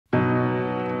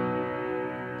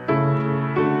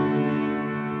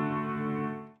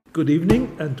Good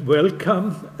evening and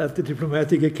welcome at the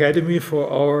Diplomatic Academy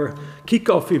for our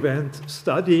kick-off event,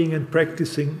 Studying and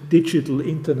Practicing Digital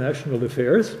International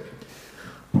Affairs.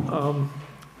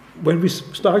 When we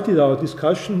started our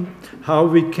discussion how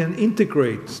we can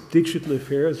integrate digital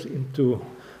affairs into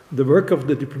the work of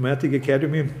the Diplomatic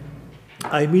Academy,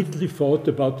 I immediately thought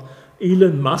about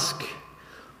Elon Musk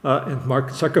and Mark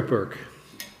Zuckerberg.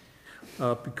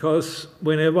 Because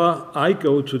whenever I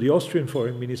go to the Austrian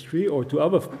Foreign Ministry or to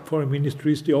other foreign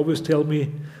ministries, they always tell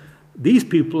me these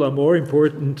people are more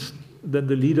important than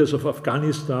the leaders of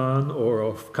Afghanistan or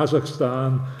of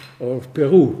Kazakhstan or of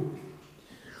Peru.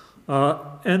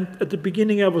 And at the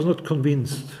beginning I was not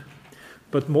convinced,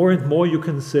 but more and more you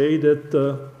can say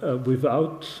that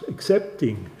without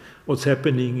accepting what's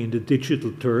happening in the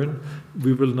digital turn,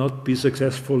 we will not be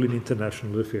successful in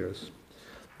international affairs.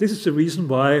 This is the reason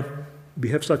why we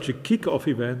have such a kick-off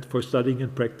event for studying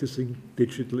and practicing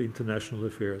digital international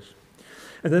affairs.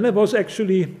 And then I was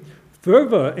actually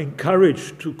further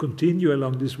encouraged to continue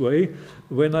along this way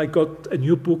when I got a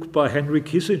new book by Henry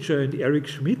Kissinger and Eric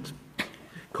Schmidt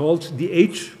called The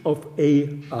Age of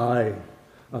AI,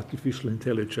 Artificial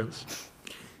Intelligence.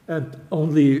 And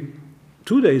only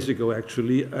 2 days ago,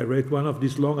 actually, I read one of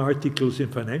these long articles in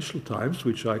Financial Times,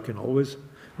 which I can always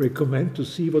recommend to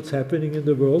see what's happening in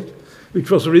the world,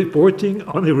 which was reporting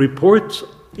on a report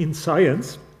in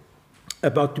Science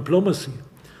about diplomacy,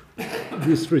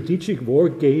 this strategic war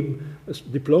game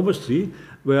diplomacy,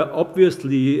 where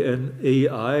obviously an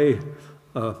AI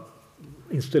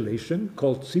installation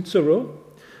called Cicero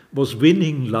was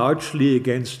winning largely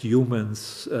against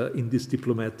humans in this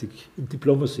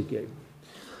diplomacy game.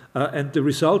 And the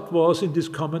result was in this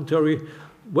commentary,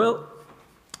 well,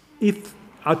 if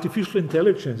artificial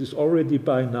intelligence is already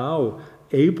by now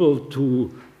able to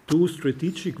do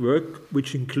strategic work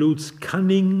which includes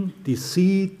cunning,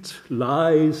 deceit,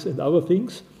 lies, and other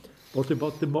things, what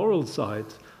about the moral side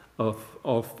of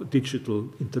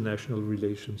digital international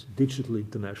relations, digital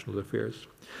international affairs?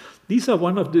 These are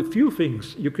one of the few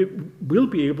things you will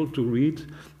be able to read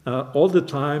all the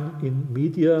time in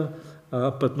media,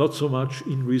 but not so much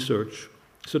in research.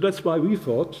 So that's why we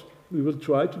thought we will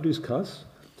try to discuss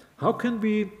how can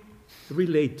we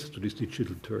relate to this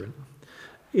digital turn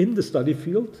in the study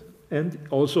field and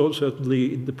also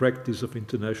certainly in the practice of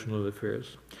international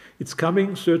affairs. It's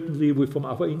coming certainly from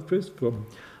other interests, from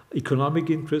economic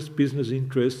interests, business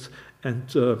interests, and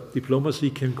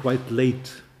diplomacy came quite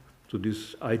late to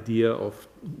this idea of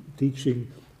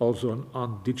teaching also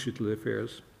on digital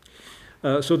affairs.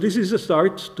 So this is a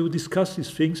start to discuss these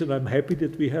things, and I'm happy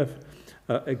that we have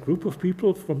a group of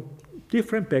people from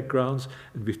different backgrounds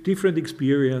and with different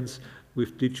experience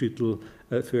with digital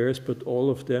affairs, but all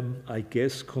of them, I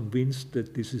guess, convinced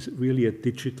that this is really a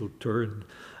digital turn,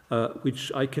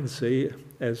 which I can say,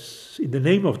 as in the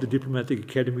name of the Diplomatic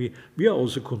Academy, we are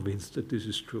also convinced that this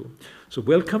is true. So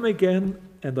welcome again,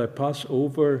 and I pass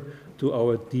over to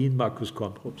our Dean, Markus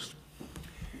Kornprobst.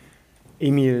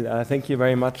 Emil, thank you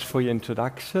very much for your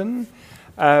introduction.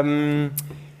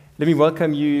 Let me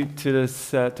welcome you to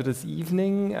this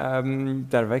evening.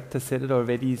 Director said it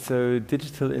already, so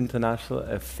Digital International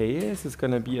Affairs is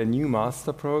going to be a new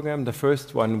master program, the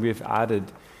first one we've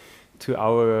added to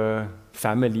our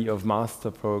family of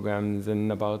master programs in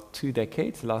about 2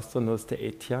 decades. The last one was the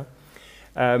ETIA.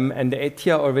 And the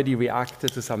ETIA already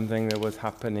reacted to something that was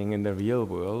happening in the real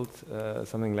world,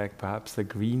 something like perhaps a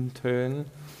green turn.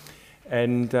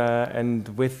 And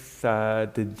with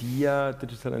the DIA,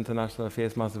 Digital International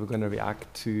Affairs Master, we're going to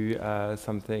react to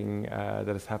something that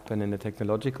has happened in the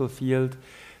technological field,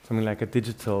 something like a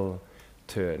digital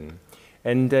turn.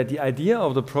 And the idea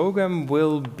of the program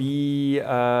will be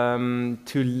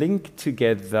to link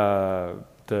together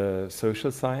the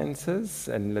social sciences,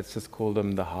 and let's just call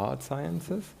them the hard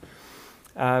sciences,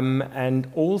 and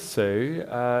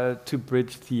also to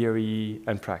bridge theory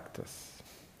and practice.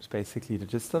 It's basically the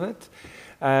gist of it.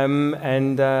 When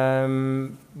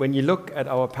you look at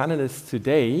our panelists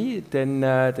today, then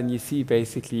you see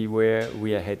basically where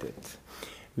we are headed.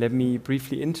 Let me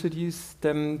briefly introduce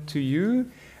them to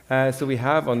you. So we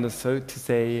have on the, so to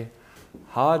say,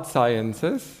 hard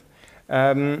sciences,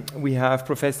 we have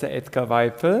Professor Edgar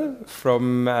Weippl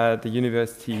from the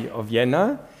University of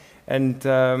Vienna, and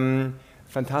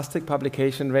fantastic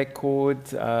publication record,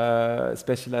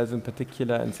 specialized in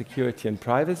particular in security and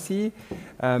privacy.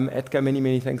 Edgar, many,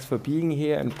 many thanks for being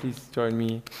here, and please join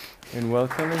me in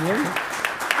welcoming him.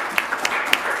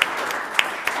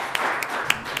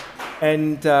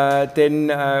 And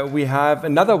then we have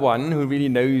another one who really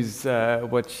knows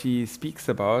what she speaks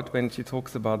about when she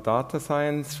talks about data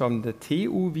science from the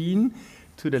TU Wien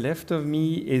To the left of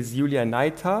me is Julia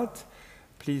Neidhardt.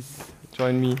 Please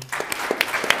join me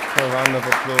for a round of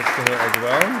applause to her as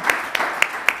well.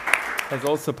 Has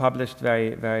also published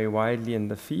very, very widely in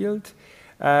the field.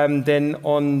 Then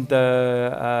on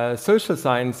the social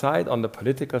science side, on the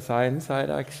political science side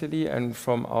actually, and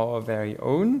from our very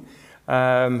own,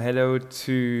 hello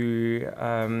to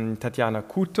Tatiana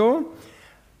Coutto.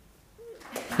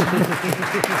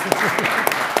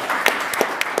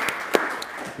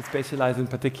 We specialize in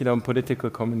particular on political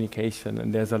communication,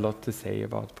 and there's a lot to say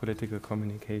about political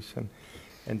communication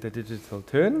and the digital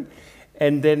turn.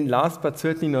 And then last but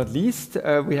certainly not least,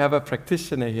 we have a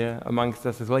practitioner here amongst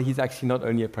us as well. He's actually not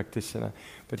only a practitioner,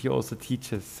 but he also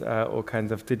teaches all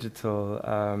kinds of digital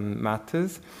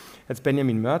matters. It's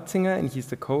Benjamin Mörzinger, and he's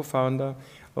the co-founder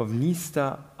of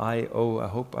Neidhardt.io. I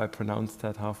hope I pronounced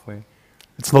that halfway.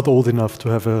 It's not old enough to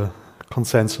have a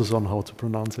consensus on how to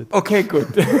pronounce it. Okay, good.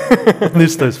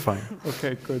 Nista is fine.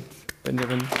 Okay, good.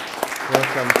 Benjamin,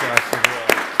 welcome to us as well.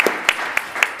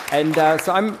 And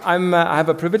so I have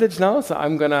a privilege now, so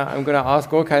I'm gonna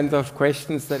ask all kinds of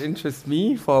questions that interest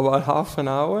me for about half an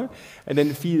hour, and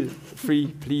then feel free,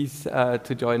 please,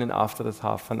 to join in after this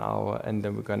half an hour, and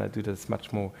then we're gonna do this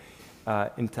much more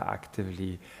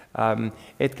interactively.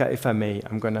 Edgar, if I may,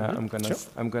 I'm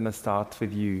gonna start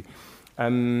with you.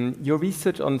 Your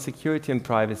research on security and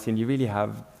privacy, and you really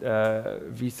have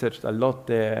researched a lot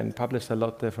there and published a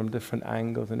lot there from different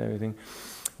angles and everything.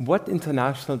 What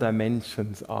international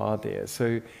dimensions are there?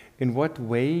 So in what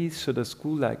ways should a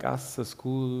school like us, a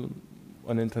school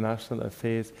on international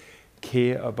affairs,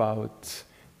 care about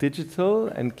digital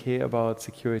and care about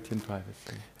security and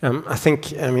privacy?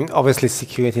 I mean, obviously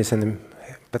security is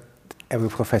but every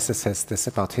professor says this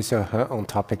about his or her own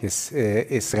topic is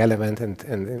relevant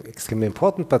and extremely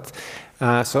important, but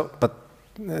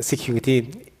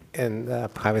security and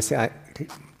privacy are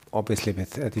obviously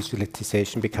with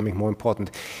digitalization becoming more important.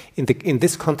 In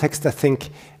this context, I think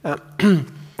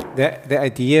the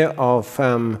idea of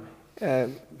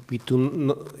we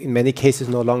do in many cases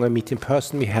no longer meet in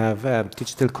person. We have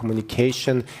digital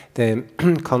communication, the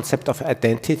concept of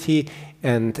identity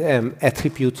and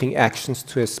attributing actions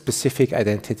to a specific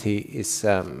identity is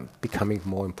becoming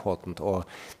more important, or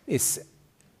is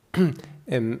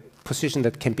a position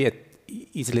that can be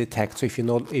easily attacked. So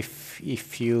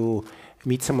if you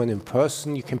meet someone in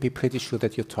person, you can be pretty sure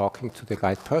that you're talking to the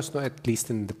right person, or at least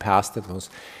in the past it was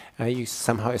you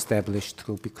somehow established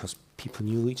because people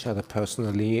knew each other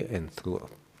personally and through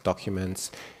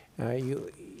documents.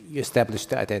 You established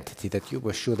the identity that you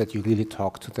were sure that you really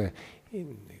talked to the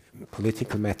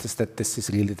political matters, that this is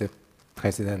really the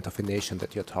president of a nation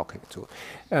that you're talking to.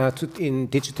 In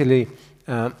digitally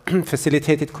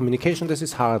facilitated communication, this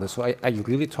is harder. So are you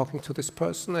really talking to this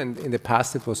person? And in the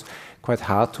past, it was quite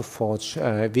hard to forge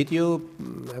video.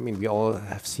 I mean, we all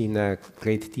have seen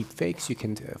great deep fakes. You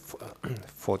can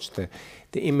forge the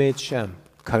image.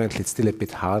 Currently, it's still a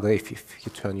bit harder if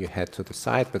you turn your head to the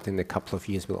side, but in a couple of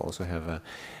years, we'll also have a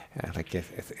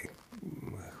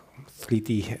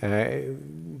 3D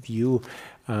view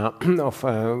of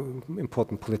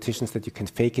important politicians that you can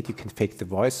fake it, you can fake the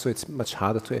voice, so it's much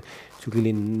harder to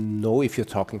really know if you're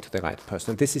talking to the right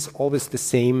person. And this is always the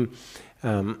same,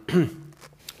 the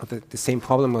same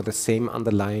problem or the same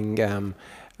underlying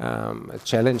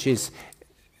challenge is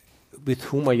with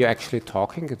whom are you actually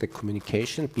talking, the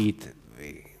communication, be it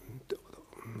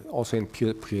also in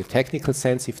pure technical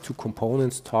sense, if two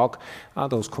components talk, are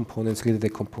those components really the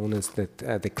components that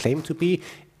they claim to be?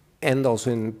 And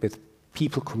also with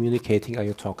people communicating, are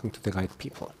you talking to the right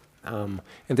people? And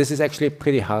this is actually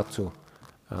pretty hard to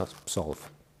solve.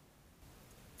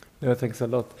 No, thanks a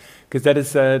lot. Because that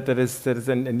is,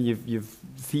 and you've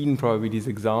seen probably these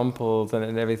examples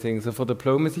and everything. So for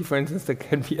diplomacy, for instance, that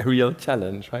can be a real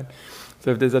challenge, right?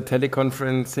 So if there's a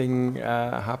teleconferencing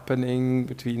happening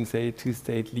between, say, two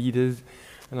state leaders,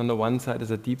 and on the one side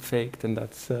is a deep fake, then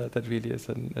that really is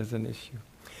an issue.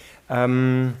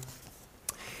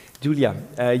 Julia,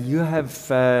 you have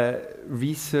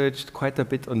researched quite a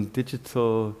bit on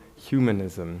digital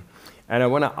humanism. And I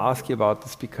want to ask you about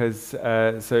this because,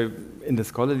 so in the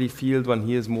scholarly field, one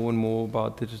hears more and more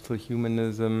about digital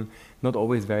humanism, not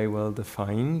always very well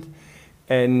defined.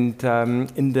 And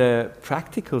in the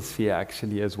practical sphere,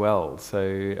 actually, as well.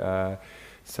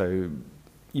 So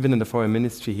even in the foreign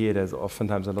ministry here, there's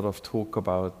oftentimes a lot of talk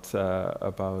about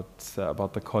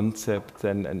the concept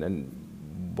and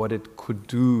what it could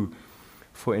do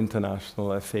for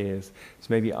international affairs. So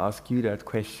maybe ask you that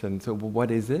question. So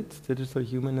what is it, digital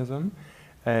humanism,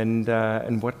 and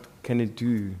what can it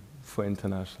do for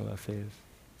international affairs?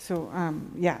 So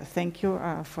yeah, thank you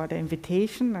for the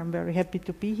invitation. I'm very happy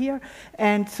to be here.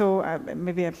 And so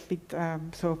maybe a bit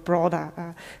so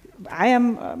broader. I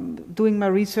am doing my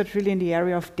research really in the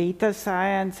area of data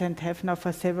science and have now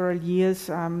for several years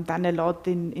done a lot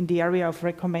in the area of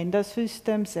recommender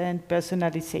systems and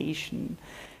personalization.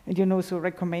 And you know, so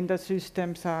recommender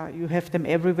systems you have them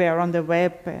everywhere on the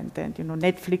web, and you know,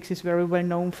 Netflix is very well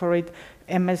known for it,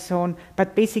 Amazon,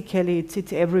 but basically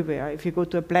it's everywhere. If you go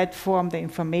to a platform, the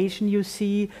information you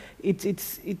see,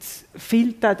 it's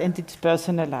filtered and it's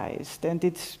personalized, and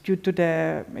it's due to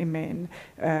the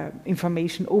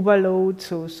information overload,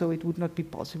 so it would not be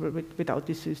possible without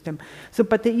this system. So,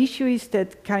 but the issue is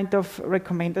that kind of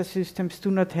recommender systems do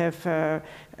not have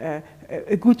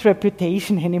a good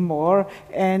reputation anymore,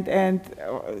 and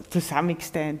to some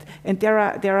extent, and there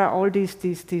are all these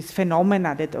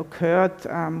phenomena that occurred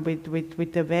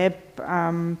with the web,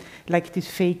 like this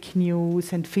fake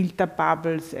news and filter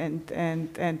bubbles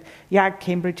and yeah,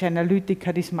 Cambridge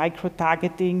Analytica, this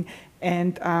micro-targeting,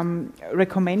 and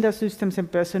recommender systems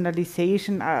and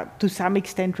personalization are to some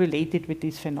extent related with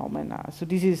these phenomena. So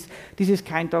this is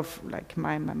kind of like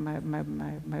my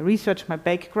research, my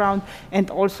background, and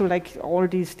also like all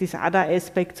these other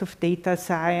aspects of data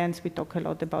science. We talk a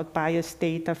lot about biased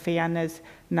data, fairness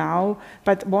now,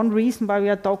 but one reason why we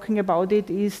are talking about it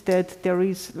is that there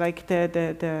is like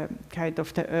the kind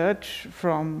of the urge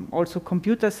from also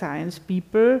computer science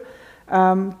people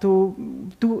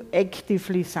to do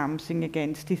actively something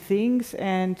against the things,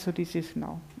 and so this is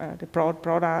now the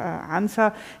broader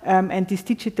answer. And this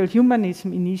digital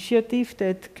humanism initiative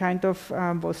that kind of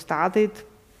was started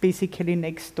basically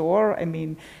next door. I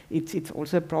mean, it's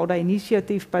also a broader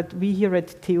initiative, but we here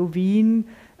at TU Wien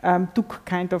took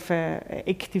kind of an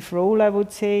active role, I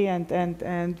would say,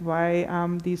 and why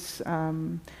this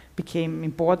became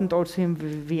important also in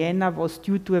Vienna was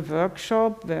due to a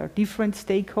workshop where different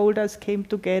stakeholders came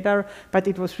together, but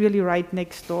it was really right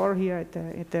next door here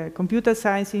at the Computer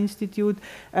Science Institute,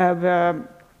 where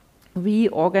we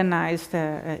organized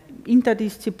an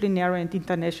interdisciplinary and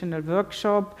international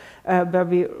workshop where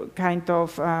we kind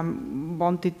of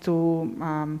wanted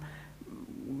to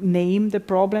name the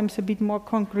problems a bit more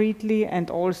concretely, and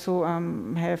also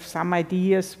have some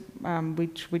ideas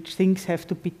which things have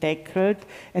to be tackled.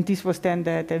 And this was then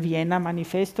the Vienna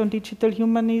Manifesto on Digital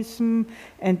Humanism,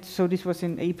 and so this was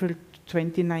in April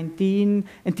 2019,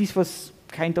 and this was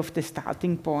kind of the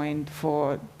starting point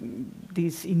for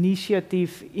this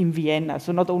initiative in Vienna.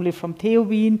 So not only from TU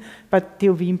Wien, but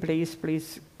TU Wien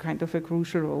plays kind of a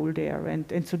crucial role there.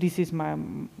 And so this is I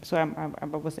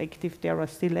was active there, I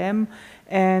still am.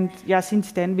 And yeah,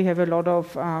 since then we have a lot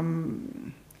of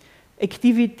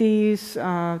activities,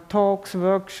 talks,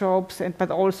 workshops, but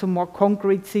also more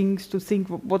concrete things to think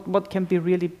what can be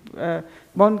really,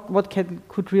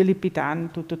 could really be done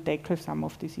to tackle some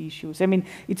of these issues. I mean,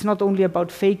 it's not only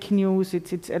about fake news;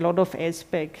 it's a lot of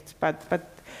aspects. But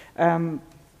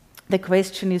the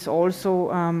question is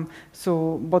also,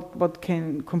 so what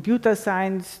can computer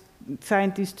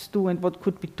scientists do, and what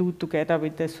could we do together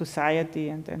with the society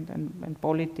and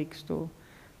politics to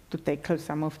tackle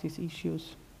some of these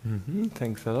issues? Mm-hmm.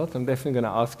 Thanks a lot. I'm definitely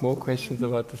going to ask more questions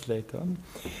about this later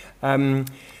on.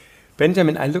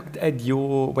 Benjamin, I looked at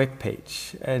your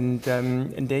webpage, and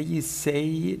there you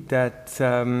say that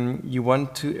you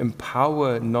want to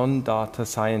empower non-data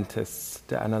scientists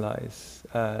to analyze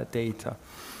data.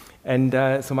 And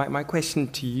so my question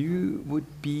to you would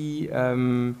be,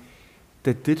 the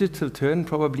digital turn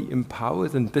probably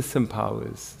empowers and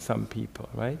disempowers some people,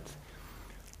 right?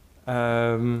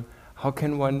 How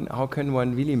can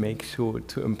one really make sure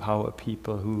to empower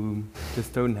people who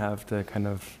just don't have the kind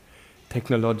of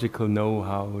technological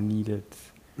know-how needed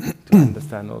to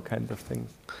understand all kinds of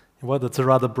things? Well, that's a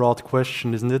rather broad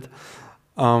question, isn't it?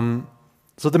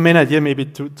 So the main idea, maybe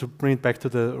to bring it back to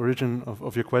the origin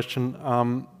of your question,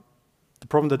 the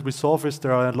problem that we solve is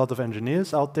there are a lot of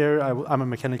engineers out there. I'm a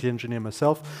mechanical engineer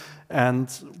myself, and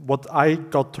what I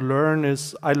got to learn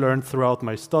is I learned throughout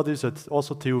my studies at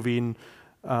also TU Wien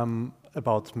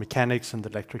about mechanics and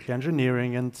electrical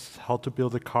engineering and how to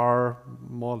build a car,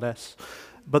 more or less.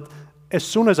 But as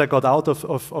soon as I got out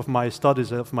of my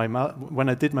studies, when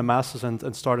I did my master's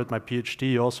and started my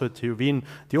PhD also at TU Wien,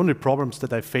 the only problems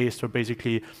that I faced were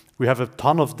basically, we have a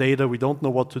ton of data, we don't know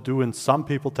what to do, and some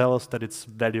people tell us that it's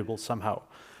valuable somehow.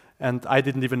 And I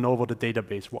didn't even know what a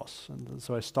database was. And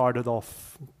so I started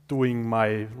off doing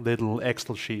my little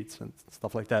Excel sheets and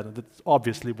stuff like that. And it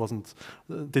obviously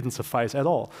didn't suffice at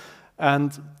all.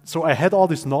 And so I had all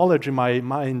this knowledge in my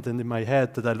mind and in my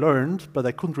head that I learned, but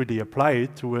I couldn't really apply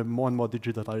it to a more and more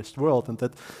digitalized world. And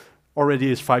that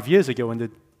already is 5 years ago, and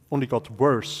only got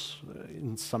worse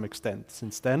in some extent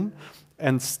since then.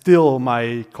 And still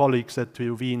my colleagues at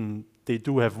TU Wien, they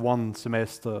do have one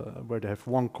semester where they have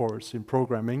one course in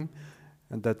programming,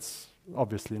 and that's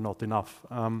obviously not enough.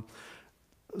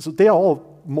 So they are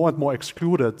all more and more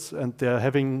excluded, and they're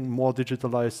having more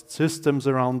digitalized systems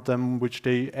around them, which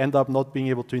they end up not being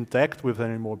able to interact with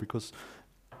anymore, because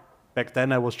back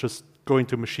then I was just going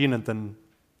to a machine and then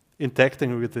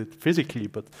interacting with it physically,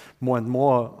 but more and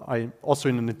more, also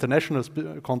in an international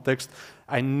context,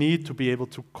 I need to be able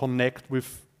to connect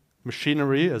with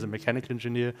machinery as a mechanical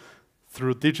engineer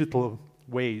through digital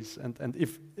ways, and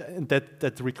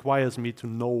that requires me to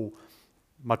know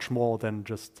much more than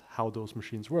just how those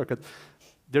machines work. And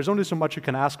there's only so much you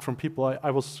can ask from people. I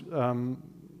was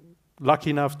lucky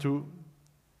enough to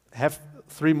have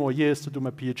 3 more years to do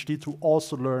my PhD to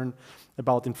also learn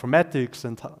about informatics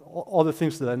and all the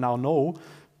things that I now know,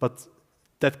 but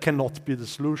that cannot be the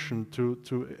solution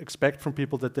to expect from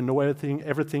people that they know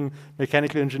everything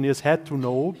mechanical engineers had to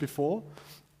know before,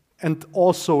 and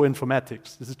also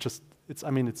informatics. This is just,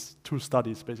 it's 2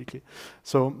 studies basically.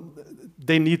 So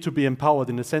they need to be empowered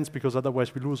in a sense, because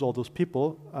otherwise we lose all those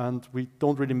people and we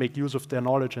don't really make use of their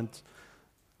knowledge, and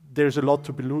there's a lot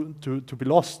to be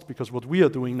lost, because what we are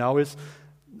doing now is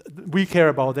we care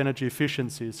about energy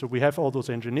efficiency. So we have all those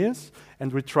engineers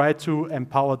and we try to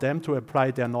empower them to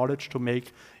apply their knowledge to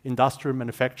make industrial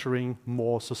manufacturing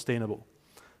more sustainable.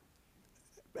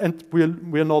 And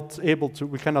we're not able to,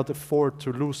 we cannot afford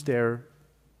to lose their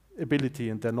ability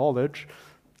and their knowledge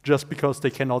just because they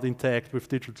cannot interact with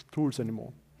digital tools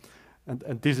anymore.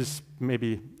 And this is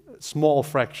maybe a small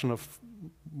fraction of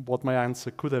what my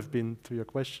answer could have been to your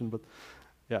question, but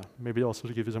yeah, maybe also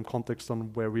to give you some context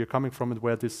on where we are coming from and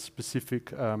where this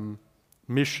specific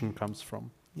mission comes from.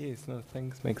 Yes, no,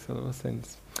 thanks, makes a lot of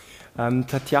sense.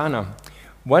 Tatiana,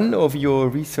 one of your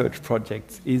research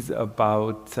projects is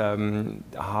about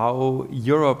how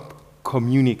Europe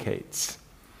communicates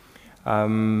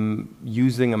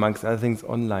using, amongst other things,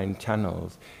 online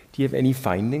channels. Do you have any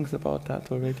findings about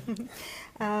that already?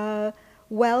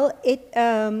 Well,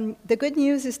 the good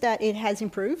news is that it has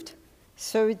improved.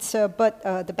 So it's, but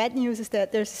the bad news is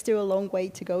that there's still a long way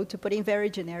to go, to put in very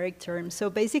generic terms.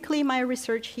 So basically my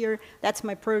research here, that's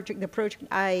my project, the project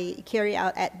I carry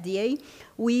out at DA.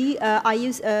 I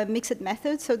use a mixed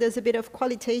method, so there's a bit of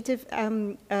qualitative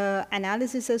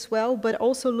analysis as well, but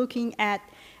also looking at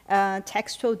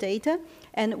textual data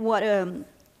and what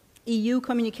EU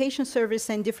communication service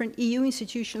and different EU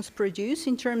institutions produce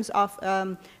in terms of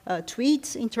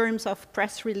tweets, in terms of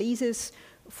press releases,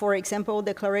 for example,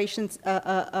 declarations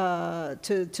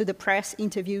to the press,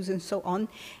 interviews, and so on,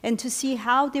 and to see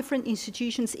how different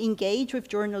institutions engage with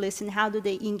journalists and how do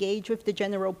they engage with the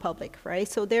general public, right?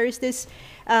 So there is this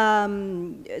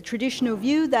traditional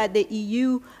view that the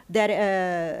EU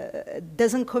that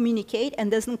doesn't communicate and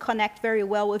doesn't connect very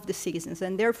well with the citizens,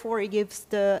 and therefore it gives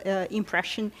the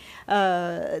impression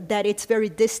that it's very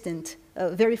distant,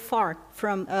 very far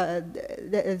from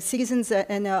the citizens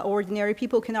and ordinary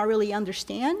people cannot really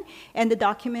understand, and the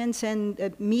documents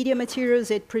and media materials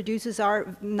it produces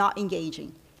are not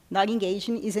engaging. Not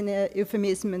engaging is an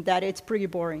euphemism that it's pretty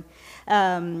boring.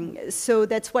 So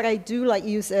that's what I do, like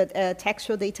use a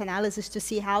textual data analysis to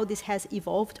see how this has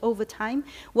evolved over time.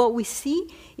 What we see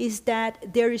is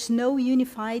that there is no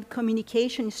unified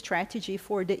communication strategy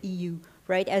for the EU,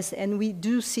 right? And we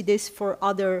do see this for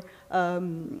other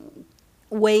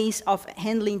ways of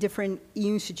handling different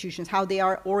EU institutions, how they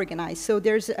are organized. So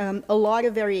there's a lot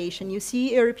of variation. You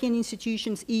see European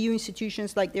institutions, EU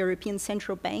institutions like the European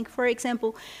Central Bank, for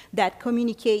example, that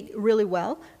communicate really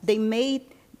well. They made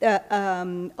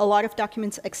a lot of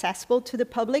documents accessible to the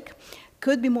public,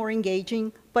 could be more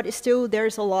engaging, but still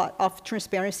there's a lot of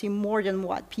transparency, more than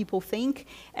what people think,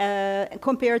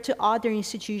 compared to other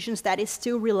institutions that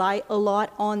still rely a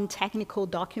lot on technical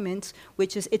documents,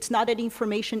 which is, it's not that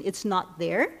information, it's not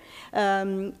there.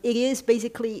 It is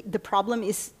basically, the problem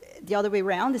is the other way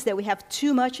around, is that we have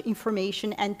too much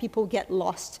information and people get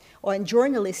lost, and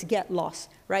journalists get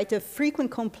lost, right? The frequent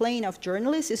complaint of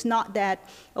journalists is not that,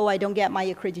 oh, I don't get my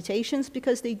accreditations,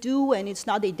 because they do, and it's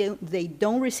not they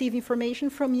don't receive information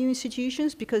from new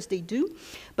institutions, because they do.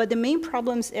 But the main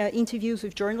problems interviews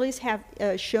with journalists have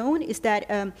shown is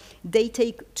that they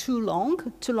take too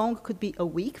long. Too long could be a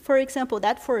week, for example.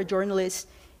 That for a journalist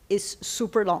is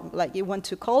super long. Like you want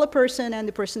to call a person and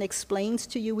the person explains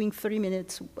to you in 3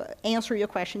 minutes, answer your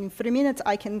question in 3 minutes,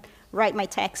 I can write my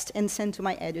text and send to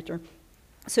my editor.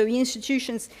 So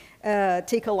institutions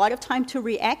take a lot of time to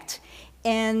react,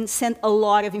 and send a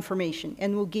lot of information,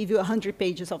 and will give you 100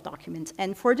 pages of documents.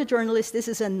 And for the journalist, this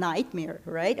is a nightmare,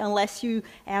 right? Unless you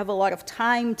have a lot of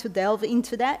time to delve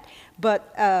into that.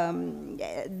 But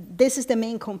this is the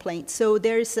main complaint. So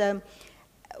there's,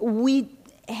 we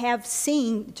have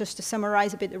seen, just to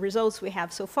summarize a bit the results we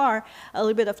have so far, a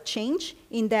little bit of change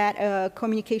in that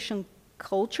communication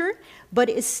culture, but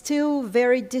it's still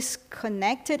very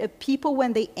disconnected. People,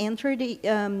 when they enter the,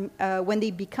 when they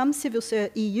become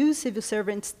EU civil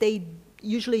servants, they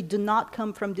usually do not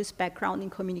come from this background in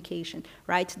communication,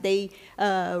 right? They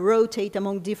rotate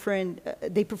among different,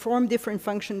 they perform different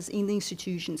functions in the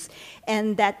institutions.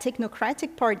 And that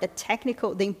technocratic part, the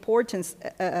technical, the importance,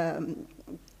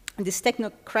 this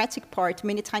technocratic part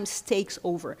many times takes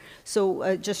over.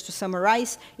 So just to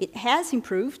summarize, it has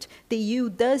improved. The EU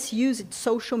does use its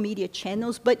social media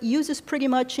channels, but uses pretty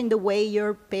much in the way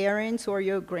your parents or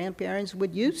your grandparents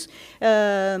would use.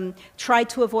 Try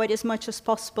to avoid as much as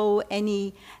possible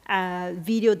any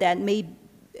video that may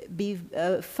be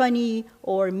funny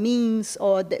or memes,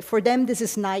 or for them this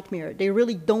is nightmare. They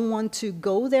really don't want to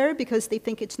go there because they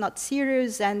think it's not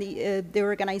serious, and the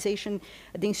organization,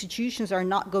 the institutions are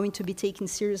not going to be taken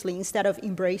seriously, instead of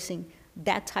embracing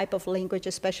that type of language,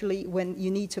 especially when you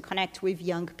need to connect with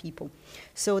young people.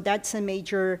 So that's a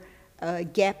major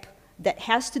gap that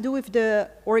has to do with the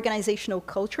organizational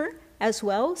culture as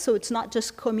well. So it's not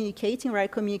just communicating,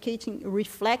 right? Communicating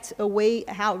reflects a way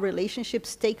how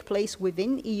relationships take place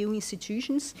within EU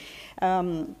institutions.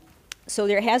 So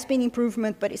there has been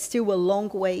improvement, but it's still a long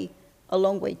way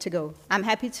to go. I'm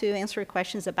happy to answer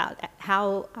questions about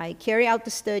how I carry out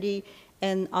the study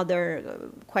and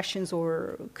other questions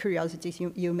or curiosities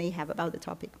you may have about the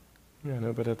topic. Yeah,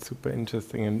 no, but that's super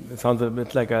interesting, and it sounds a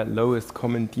bit like a lowest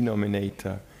common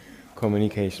denominator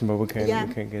communication, but we can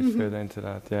get further into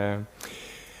that. Yeah.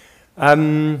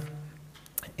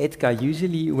 Edgar,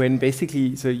 usually when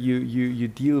basically, so you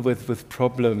deal with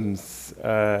problems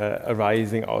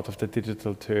arising out of the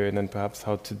digital turn and perhaps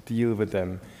how to deal with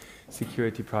them,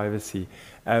 security, privacy.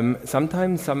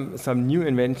 Sometimes some new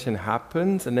invention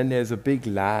happens, and then there's a big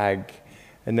lag,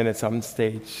 and then at some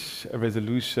stage a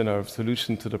resolution or a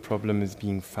solution to the problem is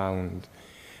being found.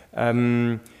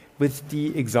 With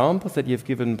the examples that you've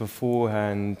given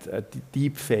beforehand,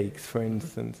 deep fakes, for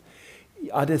instance,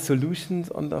 are there solutions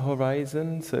on the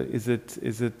horizon? So is it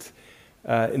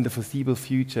in the foreseeable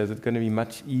future, is it going to be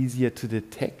much easier to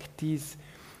detect these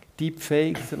deep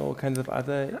fakes and all kinds of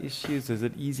other issues? Is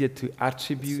it easier to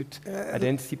attribute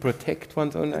identity, protect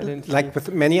one's own identity? Like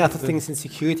with many other things in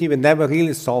security, we never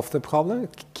really solve the problem.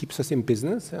 It keeps us in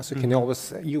business. So you can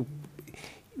always,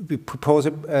 we propose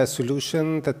a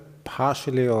solution that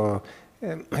partially or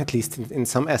at least in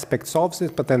some aspect solves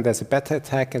it, but then there's a better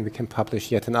attack and we can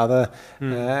publish yet another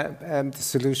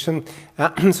solution.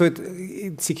 So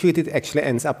security actually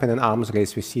ends up in an arms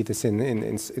race. We see this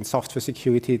in software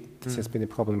security. This has been a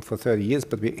problem for 30 years,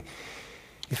 but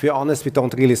if we're honest, we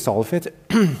don't really solve it.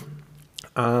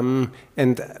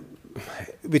 And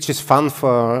which is fun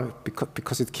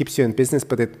because it keeps you in business,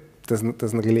 but it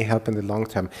doesn't really help in the long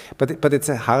term. But it's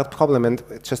a hard problem, and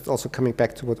just also coming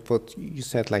back to what you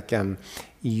said, like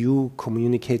EU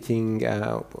communicating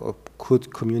or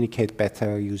could communicate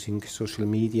better using social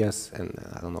medias and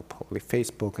I don't know, probably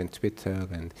Facebook and Twitter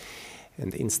and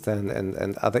Insta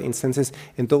and other instances.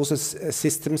 And those are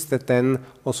systems that then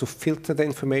also filter the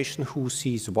information, who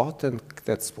sees what, and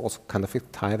that's also kind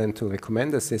of tied into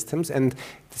recommender systems. And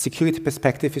the security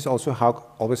perspective is also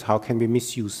how can we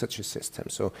misuse such a system?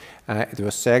 So there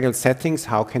are serial settings,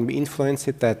 how can we influence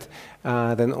it that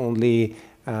then only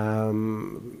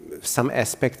some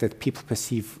aspect that people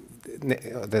perceive,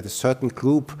 that a certain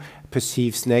group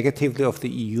perceives negatively of the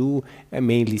EU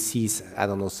mainly sees, I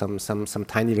don't know, some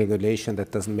tiny regulation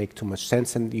that doesn't make too much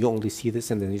sense, and you only see this,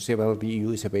 and then you say, well, the EU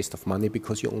is a waste of money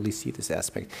because you only see this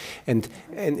aspect. And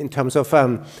in terms of,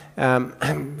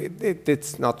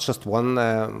 it's not just one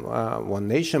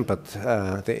nation, but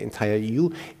the entire EU.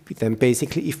 Then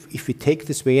basically, if we take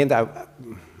this way, and I'm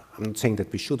not saying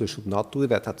that we should or should not do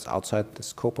that, that's outside the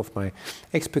scope of my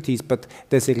expertise, but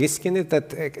there's a risk in it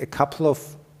that a couple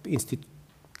of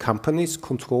companies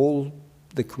control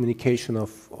the communication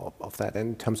of that. And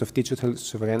in terms of digital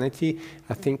sovereignty,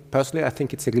 personally, I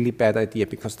think it's a really bad idea,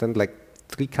 because then like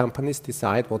 3 companies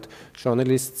decide what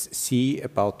journalists see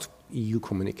about EU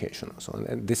communication. So,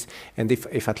 and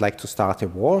if I'd like to start a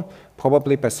war,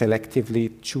 probably by selectively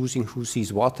choosing who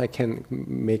sees what, I can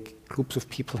make groups of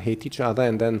people hate each other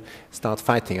and then start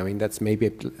fighting. I mean, that's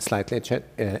maybe slightly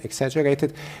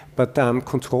exaggerated, but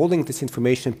controlling this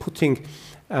information, putting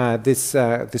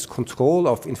this control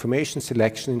of information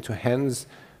selection into hands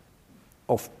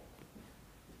of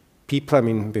people, I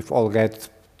mean, we've all read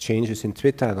changes in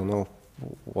Twitter. I don't know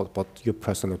what your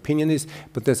personal opinion is,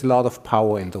 but there's a lot of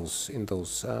power in those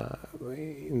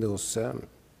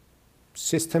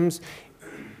systems.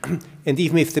 And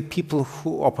even if the people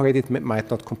who operate it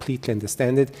might not completely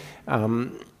understand it,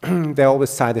 there are always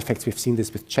side effects. We've seen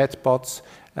this with chatbots,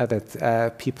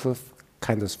 that people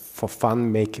kind of for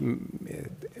fun make them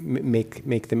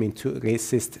into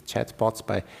racist chatbots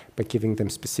by giving them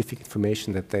specific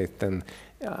information that they then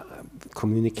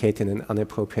communicate in an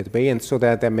inappropriate way. And so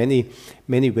there are many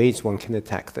ways one can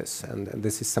attack this. And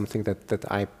this is something that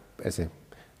I, as a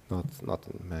not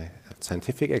in my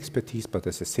scientific expertise, but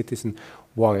as a citizen,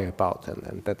 worry about,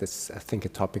 and that is, I think, a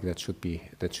topic that should be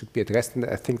addressed, and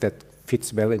I think that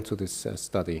fits well into this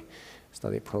study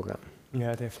program.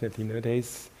 Yeah, definitely.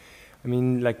 Nowadays, I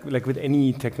mean, like with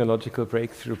any technological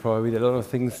breakthrough, probably there are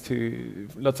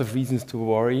lots of reasons to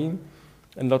worry,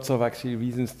 and lots of actually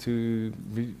reasons to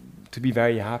be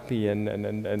very happy and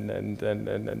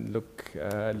look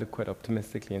quite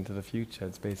optimistically into the future.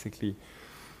 It's basically.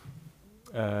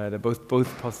 They're both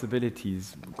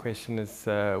possibilities. The question is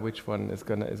which one is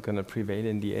gonna prevail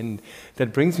in the end.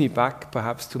 That brings me back,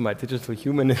 perhaps, to my digital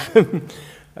humanism.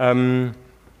 Do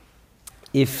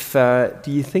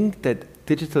you think that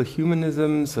digital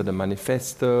humanism, so the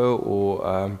manifesto,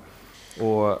 or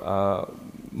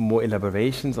more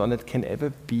elaborations on it, can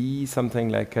ever be something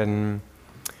like a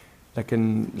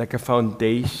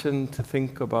foundation to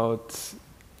think about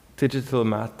digital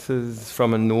matters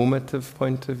from a normative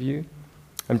point of view?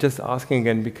 I'm just asking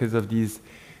again because of these,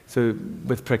 so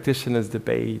with practitioners'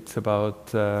 debates about,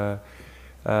 say,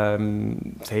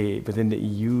 within the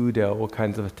EU, there are all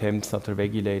kinds of attempts not to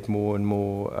regulate more and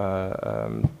more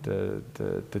the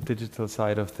digital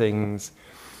side of things.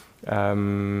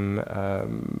 UN,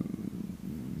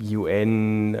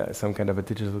 some kind of a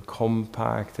digital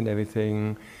compact and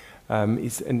everything.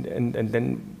 And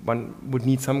then one would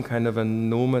need some kind of a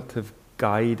normative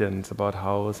guidance about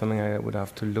how something like that would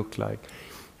have to look like.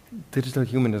 Digital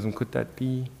humanism, could that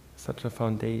be such a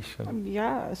foundation?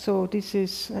 Yeah, so this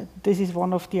is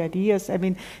one of the ideas. I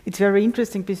mean, it's very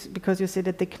interesting because you said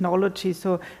the technology.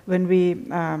 So when we,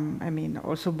 I mean,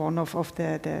 also one of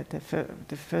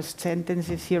the first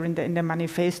sentences here in the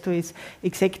manifesto is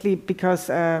exactly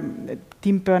because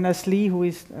Tim Berners-Lee, who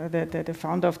is the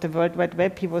founder of the World Wide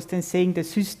Web, he was then saying the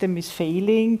system is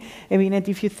failing. I mean, and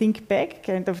if you think back,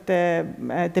 kind of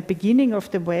the beginning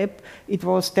of the web, there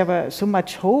was so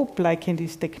much hope, like in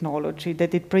this technology,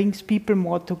 that it brings people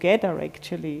more together,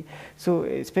 actually. So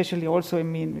especially also, I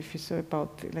mean, if you say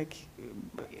about like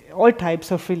all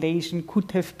types of relation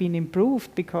could have been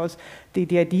improved, because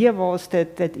the idea was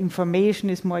that information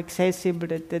is more accessible,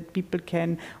 that people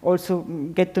can also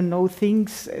get to know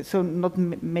things, so not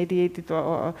mediated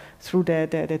or through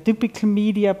the typical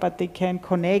media, but they can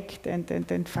connect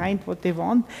and find what they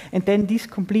want. And then this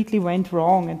completely went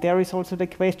wrong. And there is also the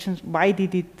question, why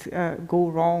did it go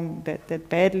wrong that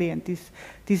badly? And this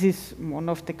is one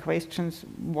of the questions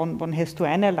one has to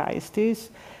analyze this.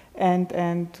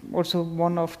 And also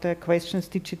one of the questions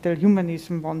digital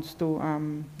humanism wants to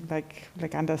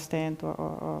like understand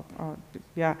or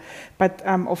yeah. But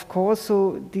of course,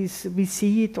 so this we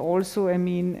see it also. I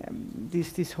mean,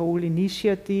 this whole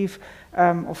initiative,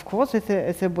 of course,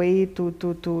 as a way to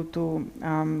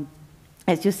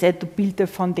as you said, to build a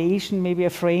foundation, maybe a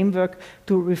framework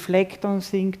to reflect on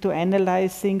things, to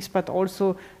analyze things, but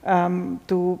also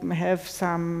to have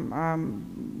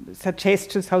some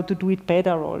suggestions how to do it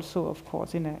better also, of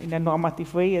course, in a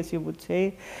normative way, as you would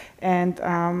say. And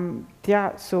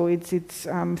yeah, so it's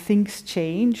things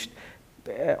changed.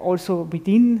 Also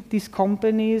within these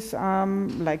companies,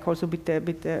 like also with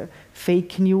the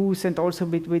fake news, and also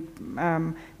with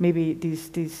maybe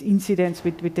these incidents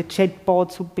with the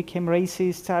chatbots who became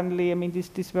racist suddenly. I mean,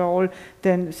 these were all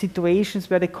then situations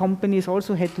where the companies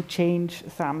also had to change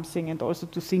something, and also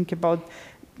to think about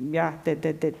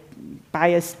the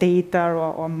biased data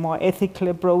or more ethical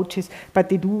approaches, but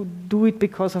they do it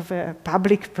because of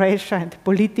public pressure and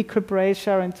political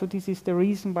pressure, and so this is the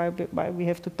reason why we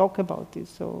have to talk about this.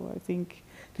 So I think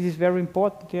this is very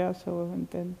important. Yeah. So and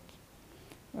then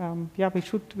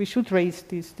we should raise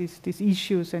these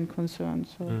issues and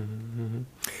concerns. So.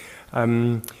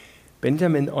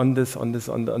 Benjamin, on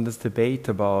this debate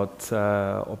about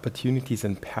opportunities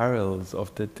and perils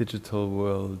of the digital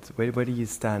world, where do you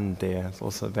stand there? It's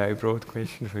also a very broad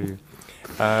question for you.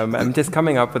 I'm just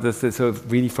coming up with this, so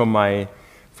really from my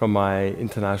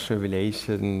international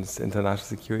relations, international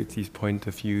securities point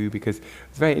of view, because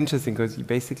it's very interesting, because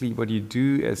basically what you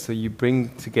do is, so you bring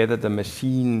together the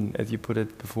machine, as you put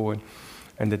it before,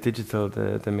 and the digital,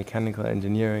 the mechanical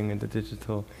engineering and the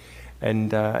digital.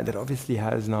 And that obviously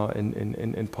has now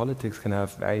in politics can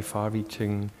have very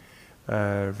far-reaching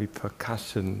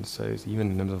repercussions, so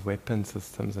even in terms of weapon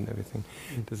systems and everything.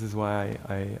 This is why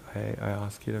I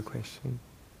ask you the question.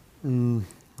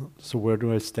 So where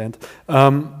do I stand?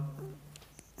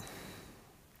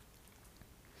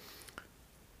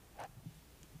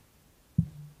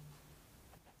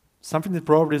 Something that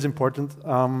probably is important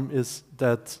is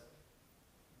that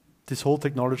this whole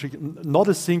technology, not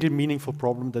a single meaningful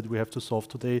problem that we have to solve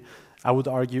today, I would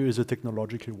argue is a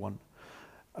technological one.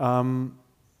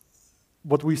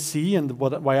 What we see and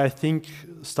why I think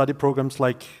study programs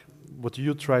like what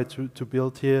you try to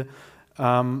build here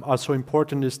are so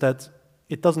important is that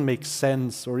it doesn't make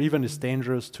sense or even is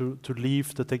dangerous to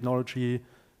leave the technology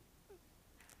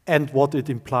and what it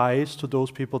implies to those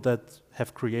people that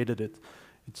have created it.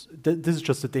 This is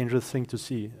just a dangerous thing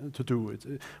to do.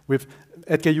 With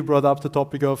Edgar, you brought up the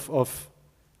topic of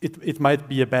it might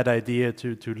be a bad idea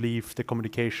to leave the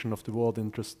communication of the world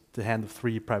in just the hand of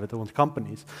 3 private-owned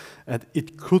companies. And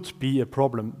it could be a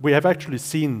problem. We have actually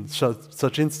seen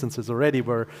such instances already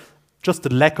where just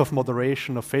the lack of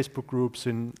moderation of Facebook groups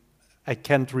in, I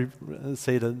can't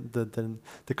say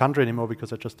the country anymore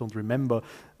because I just don't remember,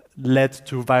 led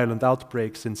to violent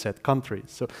outbreaks in said countries.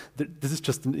 So this is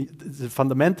just it's a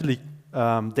fundamentally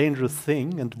dangerous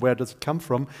thing. And where does it come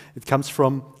from? It comes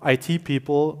from IT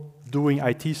people doing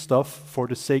IT stuff for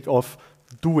the sake of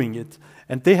doing it.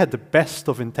 And they had the best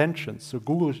of intentions. So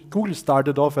Google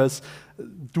started off as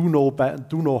do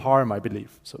no harm, I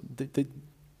believe. So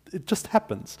it just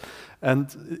happens.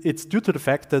 And it's due to the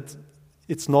fact that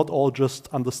it's not all just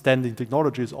understanding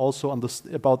technology, it's also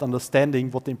about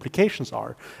understanding what the implications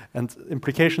are. And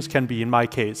implications can be, in my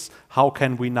case, how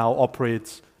can we now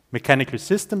operate mechanical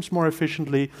systems more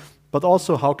efficiently, but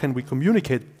also how can we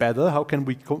communicate better, how can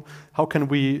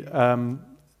we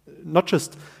not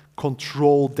just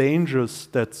control dangers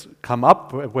that come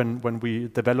up when we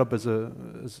develop as a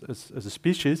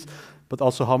species, but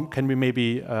also how can we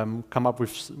maybe come up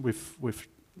with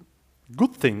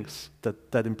good things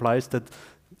that implies that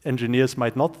engineers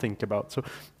might not think about. So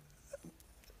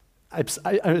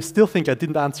I still think I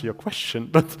didn't answer your question,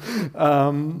 but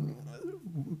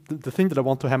the thing that I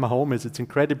want to hammer home is it's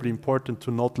incredibly important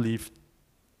to not leave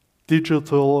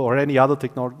digital or any other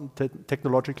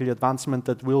technological advancement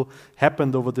that will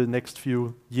happen over the next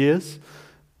few years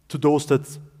to those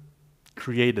that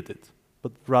created it,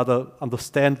 but rather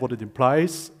understand what it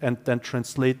implies and then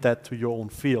translate that to your own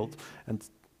field. And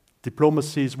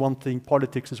diplomacy is one thing,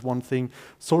 politics is one thing,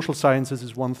 social sciences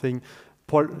is one thing.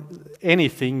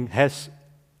 Anything has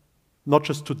not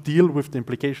just to deal with the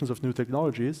implications of new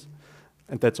technologies,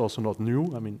 and that's also not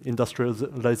new. I mean,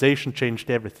 industrialization changed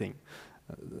everything.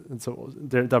 And so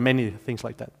there are many things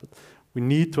like that. But we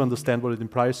need to understand what it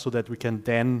implies so that we can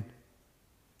then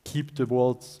keep the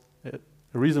world a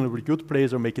reasonably good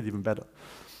place or make it even better.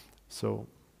 So,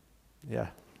 yeah.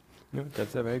 No,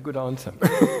 that's a very good answer.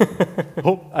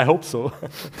 I hope so.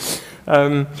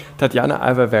 Tatiana, I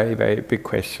have a very, very big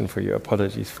question for you.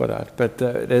 Apologies for that. But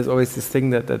there's always this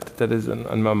thing that is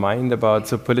on my mind about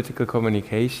political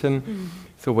communication.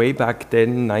 So way back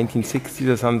then, 1960s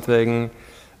or something,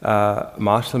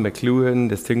 Marshall McLuhan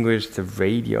distinguished the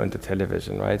radio and the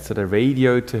television, right? So the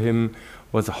radio to him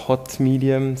was a hot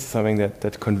medium, something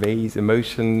that conveys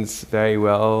emotions very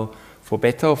well, for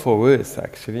better or for worse,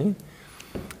 actually.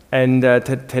 And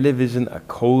television, a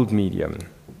cold medium,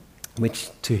 which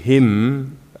to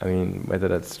him, I mean, whether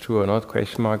that's true or not,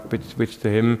 question mark, but which to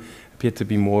him appeared to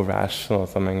be more rational or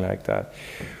something like that.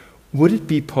 Would it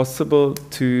be possible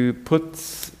to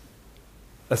put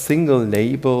a single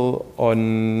label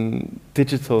on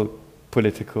digital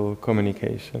political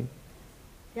communication?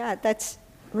 Yeah, that's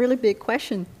a really big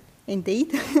question.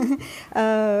 Indeed.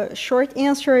 Short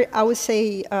answer, I would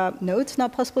say no, it's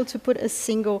not possible to put a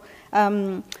single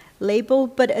label,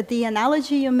 but the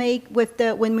analogy you make with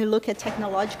when we look at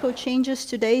technological changes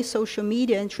today, social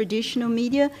media and traditional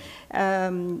media,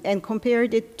 and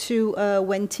compared it to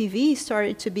when TV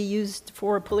started to be used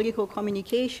for political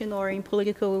communication or in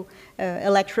political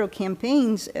electoral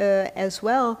campaigns as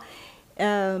well,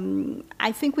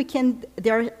 I think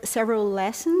there are several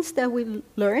lessons that we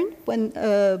learned when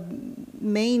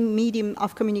main medium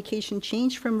of communication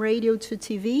changed from radio to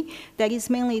TV. That is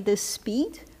mainly the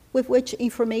speed with which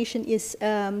information is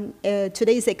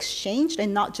today is exchanged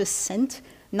and not just sent,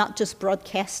 not just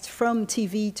broadcast from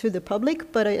TV to the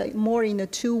public, but more in a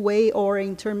two-way or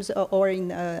in terms of, or in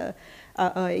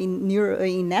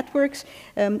networks,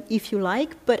 if you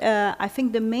like. But I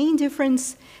think the main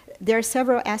difference, there are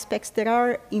several aspects that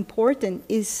are important,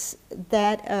 is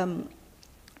that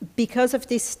because of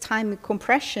this time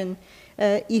compression,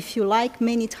 if you like,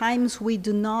 many times we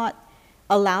do not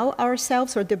allow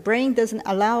ourselves, or the brain doesn't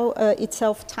allow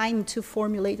itself time to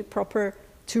formulate a proper,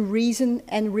 to reason,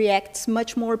 and reacts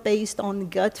much more based on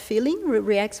gut feeling,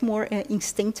 reacts more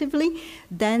instinctively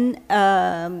than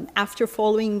after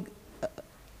following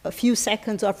a few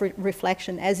seconds of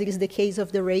reflection, as it is the case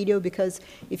of the radio, because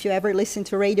if you ever listen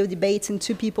to radio debates and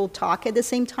two people talk at the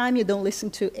same time, you don't listen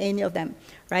to any of them,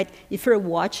 right? If you're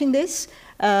watching this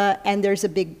and there's a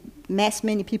big mess,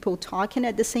 many people talking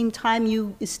at the same time,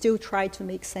 you still try to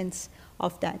make sense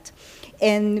of that.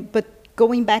 But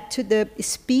going back to the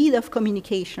speed of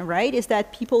communication, right, is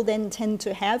that people then tend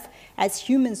to have, as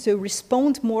humans, to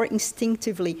respond more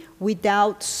instinctively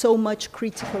without so much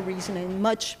critical reasoning,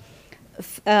 much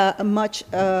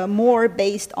more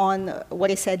based on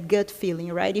what I said, gut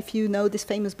feeling, right? If you know this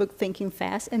famous book, Thinking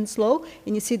Fast and Slow,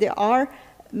 and you see there are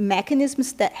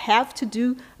mechanisms that have to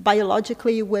do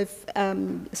biologically with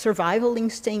survival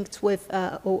instincts, with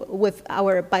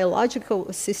our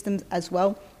biological systems as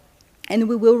well, and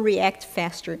we will react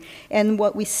faster. And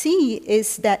what we see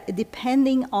is that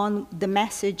depending on the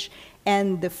message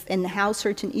and how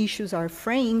certain issues are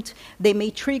framed, they may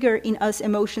trigger in us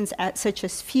emotions such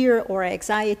as fear or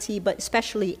anxiety, but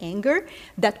especially anger,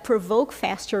 that provoke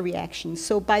faster reactions.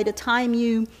 So by the time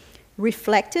you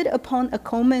reflected upon a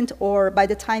comment, or by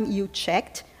the time you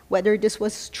checked whether this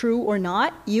was true or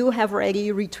not, you have already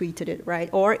retweeted it, right?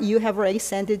 Or you have already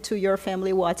sent it to your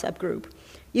family WhatsApp group.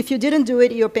 If you didn't do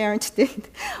it, your parents did,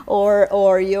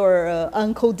 or your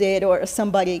uncle did, or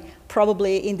somebody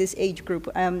probably in this age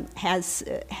group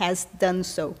has done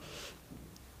so.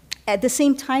 At the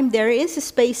same time, there is a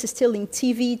space still in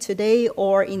TV today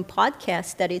or in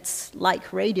podcasts that it's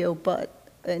like radio, but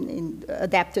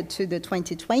adapted to the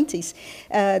 2020s.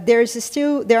 There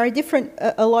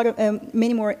are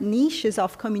many more niches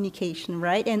of communication,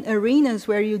 right? And arenas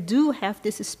where you do have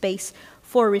this space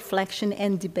for reflection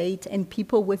and debate, and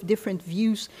people with different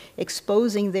views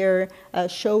exposing their,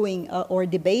 showing or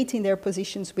debating their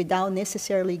positions without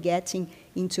necessarily getting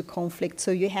into conflict.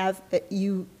 So you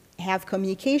have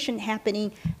communication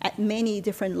happening at many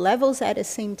different levels at the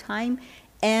same time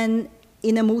and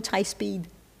in a multi-speed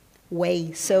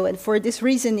way. So, and for this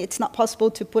reason, it's not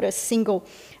possible to put a single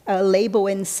label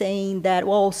in saying that,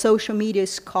 well, social media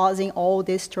is causing all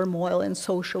this turmoil and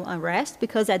social unrest,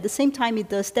 because at the same time it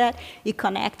does that, it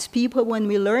connects people. When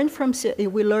we learn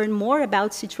more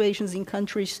about situations in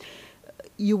countries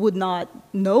you would not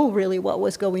know really what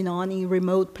was going on in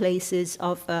remote places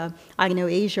of, I don't know,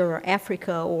 Asia or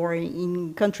Africa, or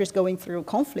in countries going through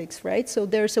conflicts, right? So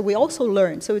we also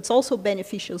learn, so it's also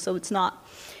beneficial, so it's not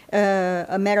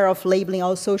a matter of labeling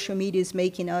all social media is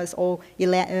making us all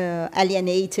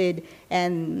alienated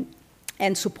and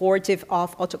supportive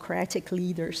of autocratic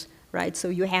leaders, right? So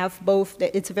you have both,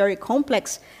 it's a very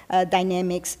complex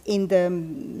dynamics. In the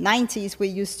 90s,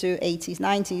 80s,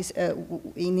 90s,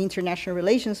 in international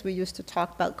relations, we used to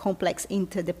talk about complex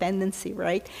interdependency,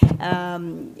 right?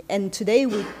 And today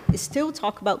we still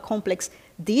talk about complex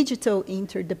digital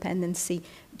interdependency,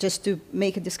 just to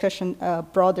make a discussion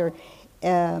broader.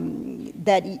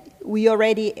 That we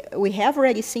have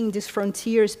already seen these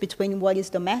frontiers between what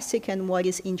is domestic and what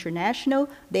is international.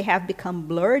 They have become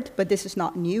blurred, but this is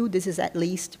not new. This is at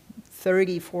least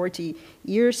 30, 40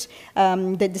 years.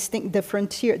 The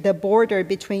frontier, the border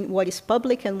between what is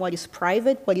public and what is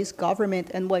private, what is government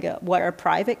and what are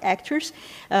private actors,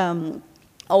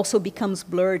 also becomes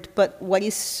blurred. But what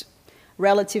is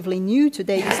relatively new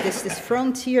today is this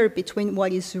frontier between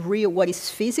what is real, what is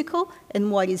physical,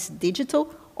 and what is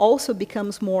digital also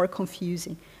becomes more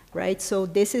confusing, right? So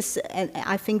this is, and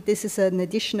I think this is an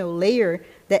additional layer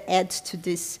that adds to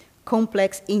this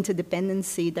complex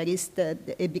interdependency that is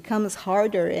it becomes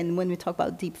harder, and when we talk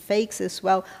about deep fakes as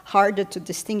well, harder to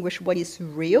distinguish what is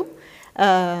real,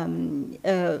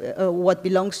 what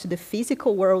belongs to the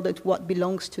physical world and what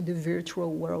belongs to the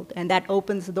virtual world. And that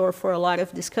opens the door for a lot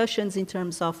of discussions in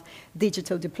terms of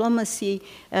digital diplomacy,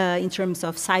 in terms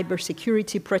of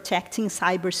cybersecurity, protecting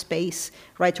cyberspace,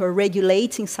 right, or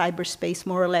regulating cyberspace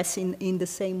more or less in the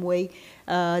same way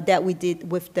that we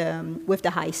did with the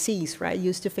high seas, right?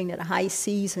 Used to think that the high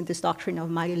seas and this doctrine of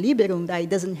mare liberum, that it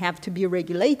doesn't have to be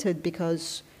regulated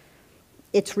because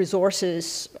its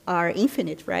resources are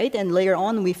infinite, right? And later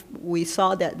on, we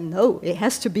saw that no, it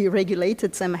has to be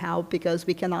regulated somehow because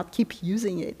we cannot keep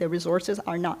using it. The resources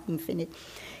are not infinite.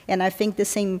 And I think the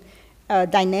same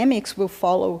dynamics will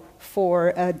follow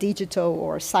for digital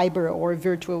or cyber or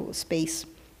virtual space,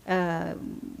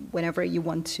 whenever you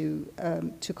want to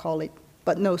call it.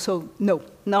 But no, so no,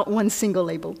 not one single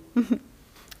label.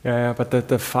 Yeah, but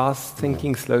the fast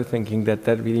thinking, slow thinking, that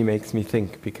really makes me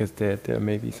think, because there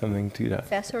may be something to that.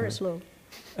 Fast or slow?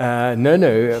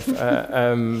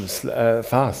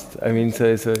 Fast. I mean,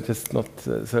 so just not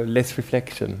so less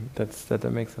reflection. That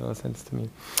makes a lot of sense to me.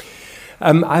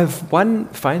 I have one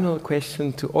final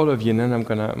question to all of you, and then I'm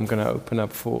gonna open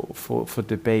up for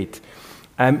debate.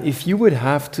 If you would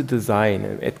have to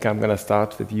design, Edgar, I'm gonna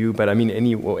start with you, but I mean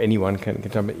anyone can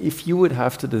jump in. If you would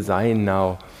have to design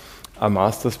now a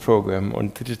master's program on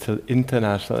digital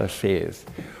international affairs,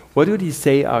 what would you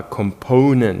say are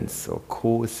components or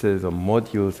courses or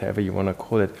modules, however you want to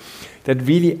call it, that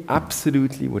really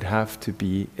absolutely would have to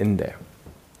be in there?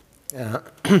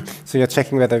 So you're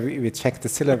checking whether we check the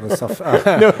syllabus of...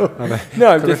 No,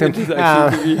 I'm just interested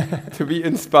actually to be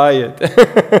inspired.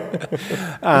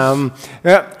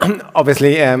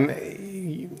 Obviously,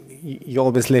 you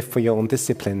always live for your own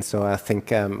discipline, so I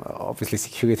think obviously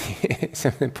security is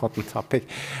an important topic.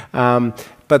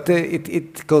 But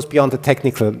it goes beyond the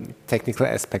technical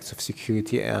aspects of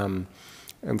security, and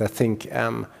I think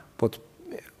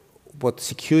what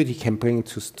security can bring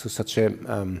to such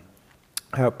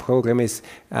a program is,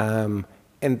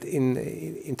 and in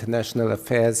international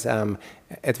affairs,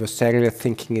 adversarial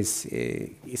thinking is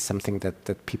something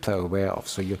that people are aware of.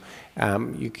 So you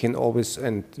can always,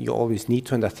 and you always need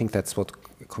to, and I think that's what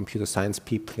computer science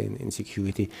people in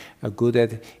security are good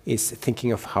at, is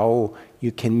thinking of how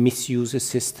you can misuse a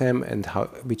system and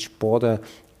which border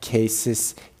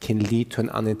cases can lead to an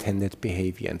unintended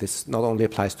behavior. And this not only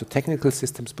applies to technical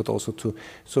systems, but also to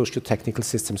socio-technical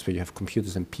systems where you have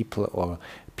computers and people, or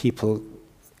people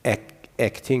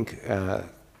acting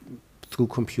through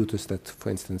computers that, for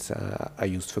instance, are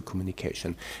used for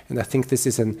communication. And I think this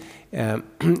is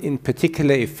in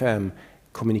particular, if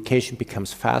communication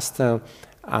becomes faster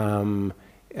and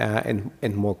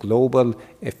more global,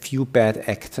 a few bad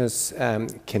actors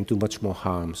can do much more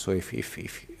harm. So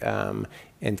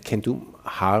and can do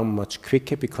harm much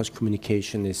quicker, because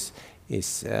communication is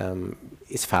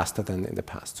faster than in the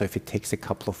past. So if it takes a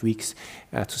couple of weeks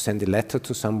to send a letter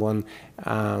to someone,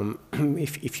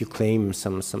 if you claim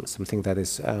something that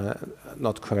is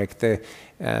not correct, the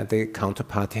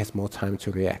counterparty has more time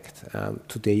to react.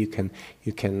 Today you can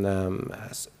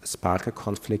spark a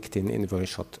conflict in a very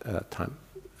short time,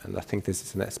 and I think this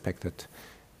is an aspect that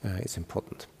is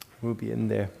important. We'll be in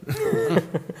there.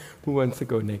 Who wants to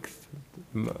go next?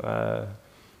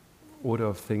 Order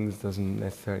of things doesn't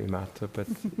necessarily matter, but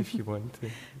if you want to.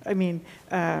 I mean,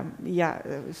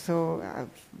 so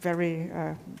very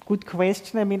good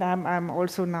question. I mean, I'm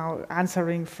also now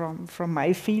answering from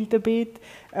my field a bit,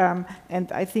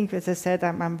 and I think, as I said,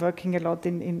 I'm working a lot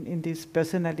in this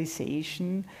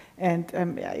personalization, and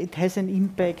it has an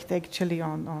impact actually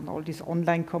on all this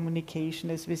online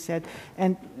communication, as we said.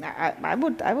 And I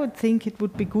would think it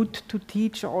would be good to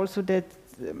teach also that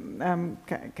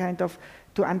kind of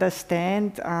to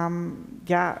understand a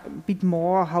bit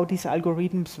more how these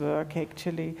algorithms work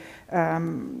actually,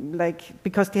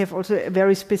 because they have also a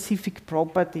very specific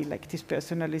property, like this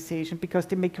personalization, because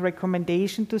they make a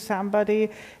recommendation to somebody,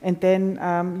 and then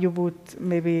you would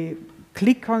maybe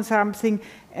click on something,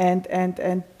 and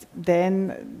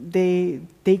then they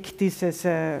take this as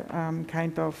a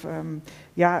kind of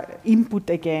input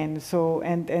again. So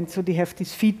and so they have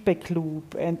this feedback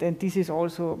loop, and this is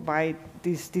also why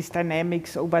these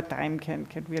dynamics over time can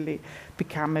really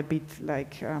become a bit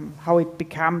like how it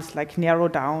becomes like narrow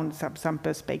down some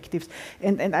perspectives.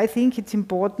 And I think it's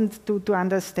important to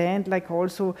understand like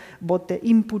also what the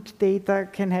input data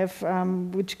can have,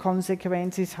 which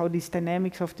consequences, how these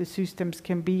dynamics of the systems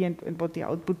can be, and what the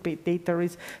output data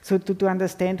is. So to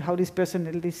understand how this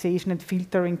personalization and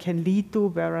filtering can lead to,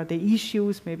 where are the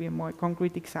issues, maybe more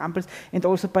concrete examples, and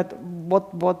also but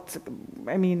what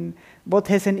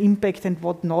has an impact and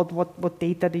what not, what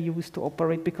data they use to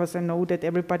operate, because I know that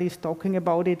everybody is talking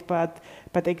about it, but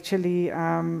actually,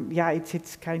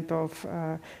 it's kind of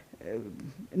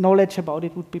knowledge about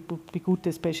it would be good,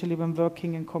 especially when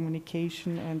working in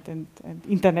communication and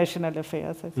international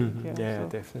affairs, I think.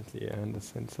 Definitely, and the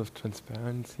sense of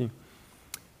transparency.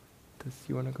 Does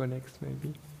you want to go next,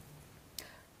 maybe?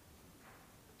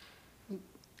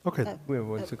 Okay. Who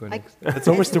wants to go next? It's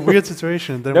always the weird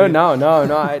situation. No,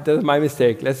 that's my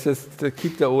mistake. Let's just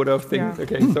keep the order of things. Yeah.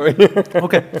 Okay, sorry.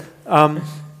 Okay. I'm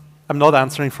not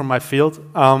answering from my field,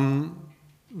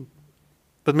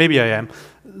 but maybe I am.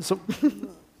 So,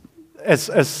 as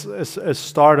a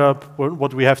startup,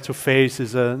 what we have to face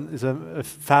is a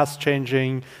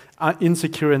fast-changing,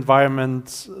 insecure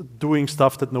environment, doing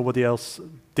stuff that nobody else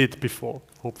did before,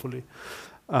 hopefully,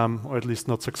 or at least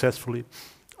not successfully.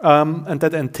 and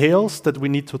that entails that we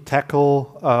need to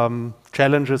tackle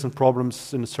challenges and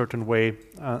problems in a certain way.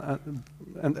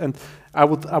 And I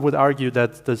would argue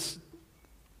that this,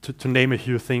 to name a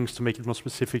few things to make it more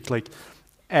specific, like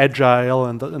agile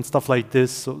and stuff like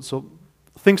this. So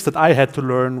things that I had to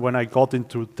learn when I got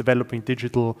into developing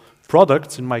digital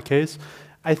products, in my case,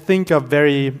 I think are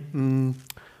very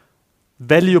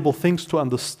valuable things to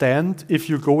understand if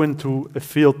you go into a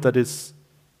field that is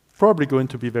probably going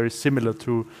to be very similar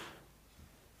to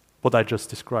what I just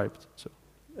described. So,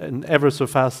 an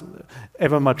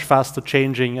ever much faster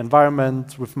changing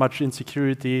environment with much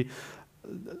insecurity.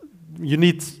 You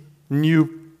need new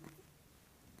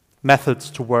methods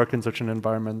to work in such an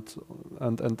environment,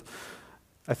 and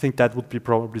I think that would be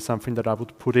probably something that I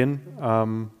would put in.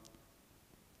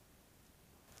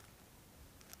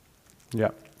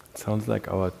 Yeah. Sounds like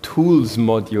our tools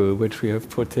module, which we have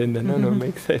put in. I don't know,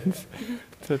 makes sense.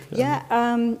 Yeah,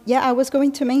 I was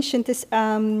going to mention this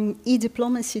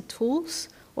e-diplomacy tools,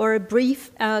 or a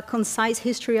brief, concise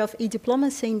history of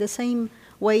e-diplomacy in the same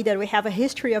way that we have a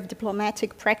history of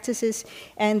diplomatic practices.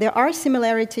 And there are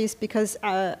similarities because,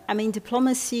 I mean,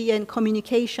 diplomacy and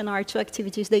communication are two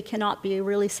activities. They cannot be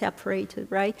really separated,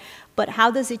 right? But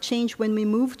how does it change when we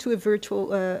move to a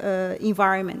virtual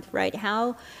environment, right?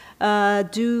 How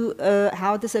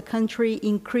does a country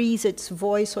increase its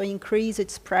voice or increase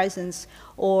its presence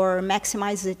or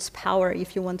maximize its power,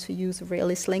 if you want to use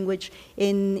realist language,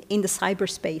 in the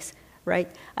cyberspace,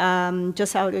 right?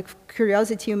 Just out of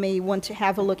curiosity, you may want to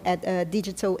have a look at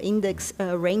digital index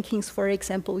rankings, for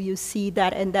example. You see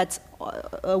that, and that's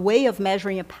a way of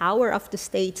measuring a power of the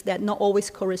states that not always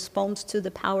corresponds to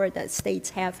the power that states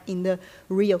have in the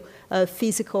real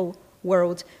physical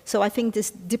world. So I think this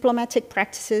diplomatic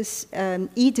practices,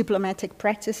 e-diplomatic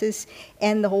practices,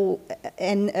 and the whole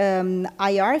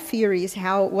IR theories,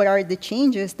 what are the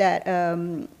changes that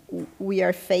we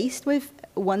are faced with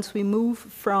once we move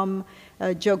from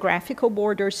geographical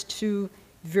borders to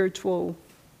virtual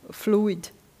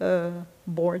fluid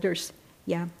borders.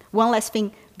 Yeah. One last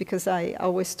thing, because I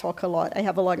always talk a lot. I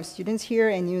have a lot of students here,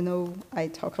 and you know I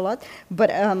talk a lot,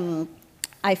 but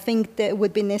I think that it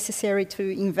would be necessary to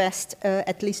invest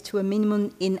at least to a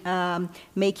minimum in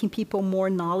making people more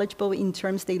knowledgeable in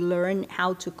terms they learn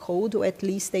how to code, or at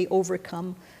least they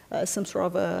overcome some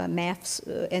sort of maths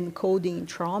and coding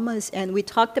traumas. And we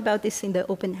talked about this in the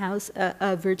open house,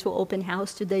 virtual open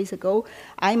house 2 days ago.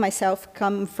 I myself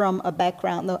come from a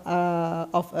background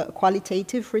of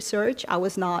qualitative research. I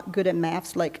was not good at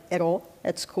maths, like, at all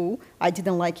at school. I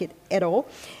didn't like it at all.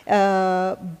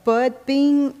 But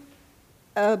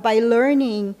by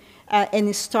learning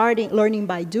and learning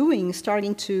by doing,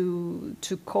 starting to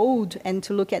code and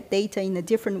to look at data in a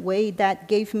different way, that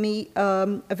gave me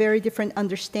a very different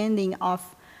understanding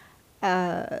of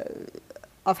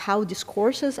how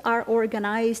discourses are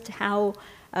organized, how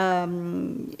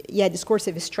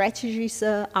discursive strategies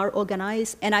are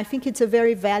organized. And I think it's a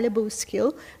very valuable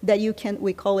skill that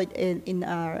we call it in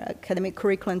our academic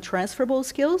curriculum transferable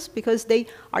skills, because they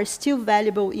are still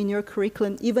valuable in your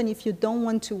curriculum, even if you don't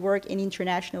want to work in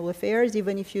international affairs,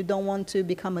 even if you don't want to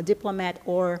become a diplomat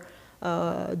or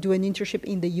do an internship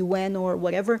in the UN or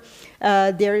whatever.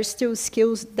 There are still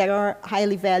skills that are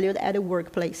highly valued at a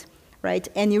workplace, right?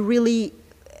 And you really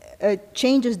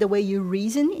changes the way you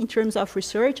reason in terms of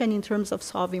research and in terms of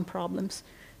solving problems.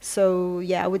 So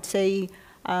yeah, I would say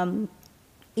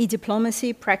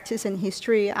e-diplomacy, practice and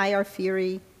history, IR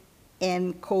theory,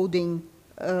 and coding,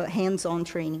 hands-on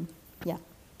training. Yeah.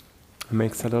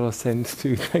 Makes a lot of sense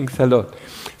too. Thanks a lot.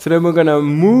 So then we're going to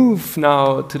move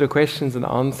now to the questions and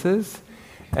answers.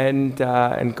 And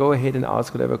go ahead and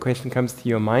ask whatever question comes to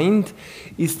your mind.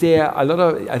 Is there a lot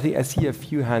of, I think I see a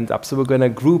few hands up, so we're going to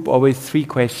group always 3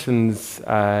 questions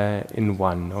in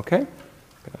one, okay?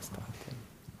 Gonna start.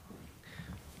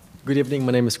 Good evening,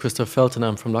 my name is Christoph Felt and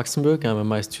I'm from Luxembourg. I'm a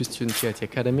MAIS 2 student here at the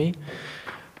Academy.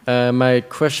 My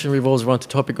question revolves around the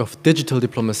topic of digital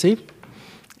diplomacy.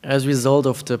 As a result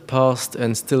of the past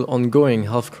and still ongoing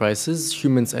health crisis,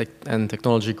 humans and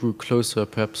technology grew closer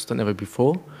perhaps than ever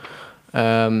before.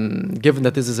 Given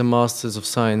that this is a Masters of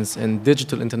Science in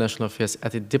Digital International Affairs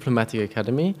at the Diplomatic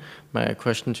Academy, my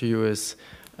question to you is,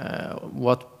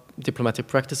 what diplomatic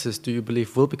practices do you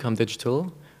believe will become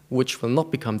digital, which will not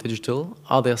become digital?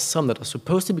 Are there some that are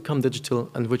supposed to become digital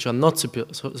and which are not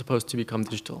supposed to become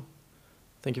digital?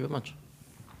 Thank you very much.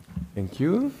 Thank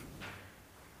you.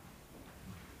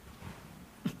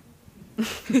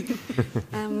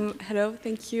 Hello,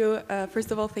 thank you.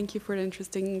 First of all, thank you for the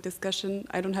interesting discussion.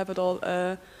 I don't have at all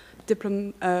a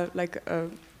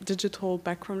digital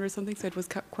background or something, so it was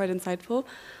quite insightful.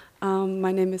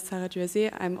 My name is Sarah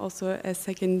Duazé. I'm also a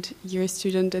second-year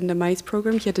student in the MICE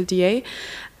program here at the DA.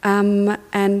 And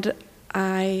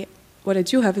what I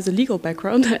do have is a legal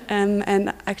background,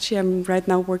 and actually I'm right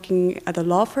now working at a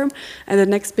law firm, and the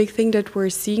next big thing that we're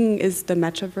seeing is the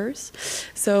metaverse.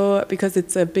 So, because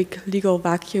it's a big legal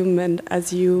vacuum, and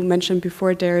as you mentioned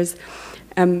before, there's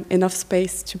enough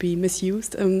space to be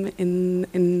misused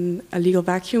in a legal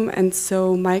vacuum. And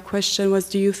so my question was,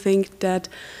 do you think that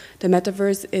the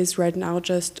metaverse is right now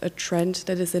just a trend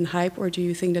that is in hype, or do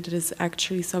you think that it is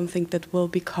actually something that will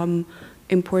become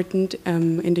important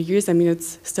in the years? I mean,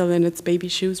 it's still in its baby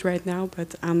shoes right now,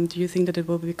 but do you think that it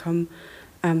will become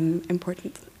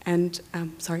important? And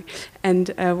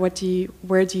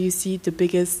where do you see the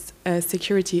biggest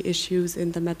security issues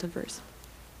in the metaverse?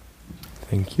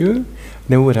 Thank you.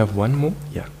 Now we would have one more.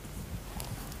 Yeah.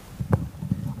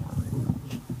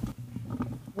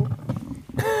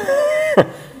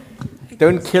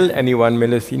 Don't kill anyone,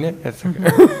 Melusine. That's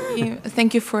okay.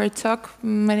 Thank you for your talk.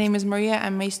 My name is Maria.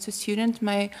 I'm a MA2 student.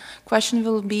 My question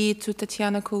will be to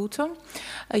Tatiana Coutto.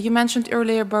 You mentioned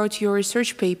earlier about your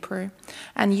research paper,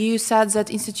 and you said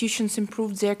that institutions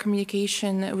improved their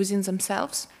communication within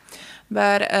themselves,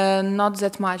 but not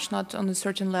that much, not on a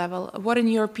certain level. What, in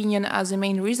your opinion, are the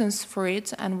main reasons for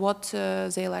it, and what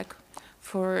they lack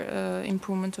for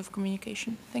improvement of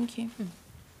communication? Thank you.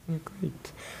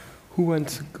 Great. Who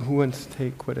wants to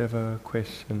take whatever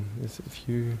question?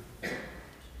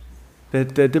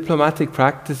 The diplomatic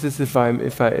practices, if I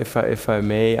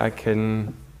may, I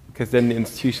can, because then the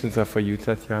institutions are for you,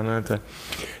 Tatiana.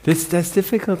 That's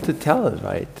difficult to tell,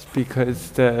 right?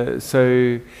 Because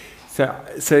so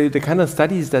the kind of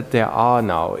studies that there are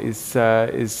now is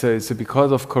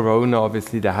because of Corona,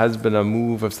 obviously there has been a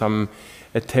move of some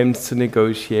attempts to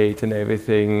negotiate and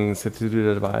everything, so to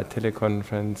do that via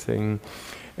teleconferencing.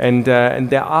 And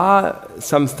there are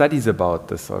some studies about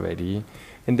this already,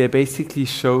 and they basically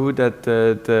show that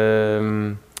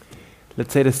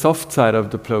let's say the soft side of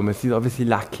diplomacy is obviously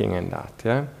lacking in that.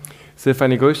 Yeah. So if I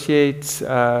negotiate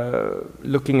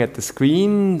looking at the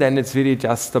screen, then it's really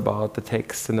just about the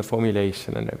text and the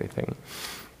formulation and everything.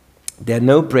 There are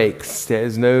no breaks. There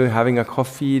is no having a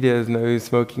coffee. There is no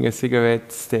smoking a cigarette.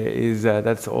 There is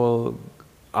that's all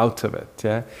out of it.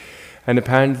 Yeah. And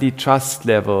apparently trust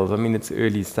levels, I mean it's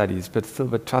early studies, but still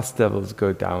the trust levels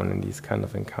go down in these kind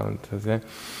of encounters. Yeah?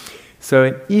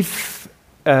 So if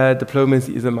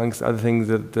diplomacy is, amongst other things,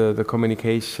 the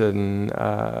communication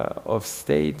of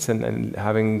states and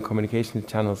having communication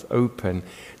channels open,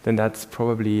 then that's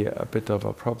probably a bit of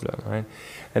a problem, right?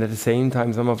 And at the same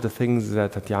time, some of the things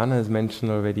that Tatiana has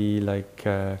mentioned already, like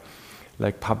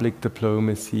public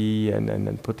diplomacy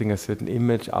and putting a certain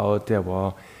image out there,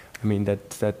 well, I mean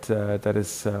that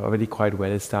is already quite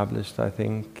well established, I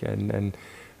think, and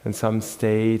some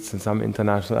states and some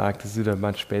international actors do that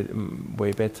much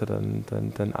way better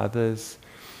than others.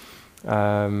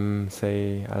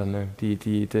 Say, I don't know,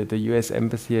 the US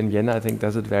Embassy in Vienna, I think,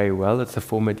 does it very well. It's a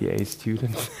former DA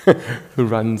student who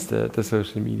runs the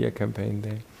social media campaign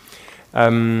there,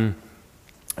 and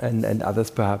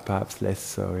others perhaps less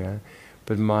so. Yeah,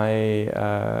 but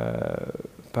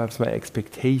perhaps my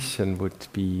expectation would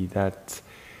be that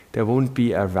there won't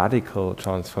be a radical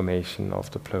transformation of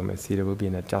diplomacy. There will be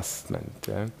an adjustment,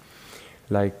 yeah?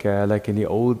 like in the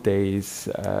old days.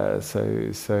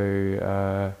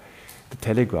 The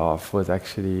telegraph was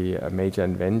actually a major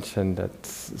invention that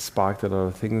sparked a lot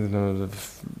of things in terms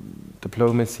of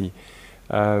diplomacy,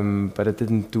 but it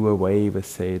didn't do away with,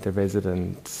 say, the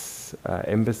resident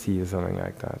embassy or something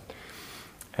like that.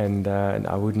 And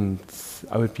I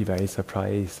would be very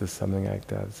surprised if something like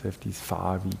that, so if these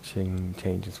far-reaching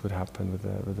changes would happen with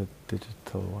a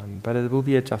digital one. But it will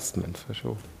be adjustment for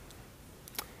sure.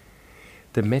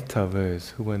 The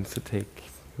metaverse. Who wants to take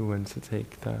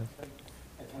that?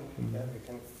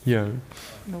 Yeah.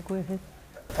 No, go ahead.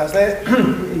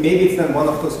 Maybe it's then one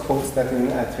of those quotes that in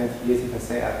 20 years you can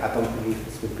say, I don't believe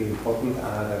this would be important,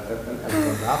 that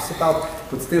everyone laughs about,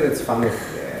 but still it's fun.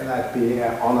 I'd be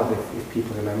honored if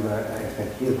people remember in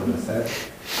 20 years what I said.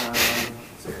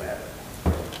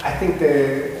 I think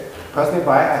personally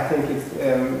why I think it's,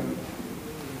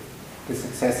 the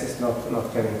success is not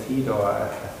guaranteed, or I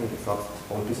think it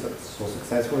won't be so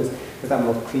successful, is that I'm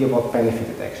not clear what benefit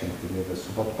it actually delivers.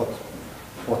 So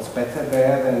what's better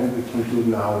there than we can do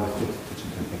now with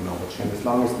digital technology. And as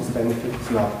long as this benefit is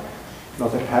not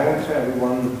apparent to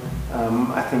everyone,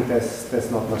 I think there's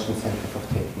not much incentive of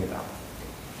taking it up.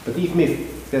 But even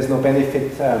if there's no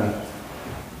benefit and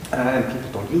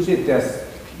people don't use it,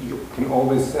 you can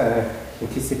always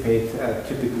anticipate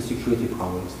typical security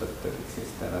problems that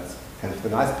exist there. That's kind of the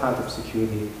nice part of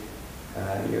security.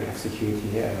 you have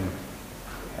security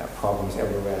problems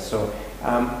everywhere. So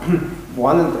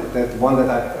one that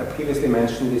I previously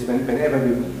mentioned is whenever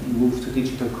we move to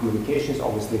digital communications,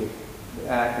 obviously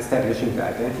establishing the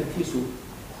identity, so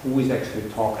who is actually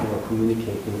talking or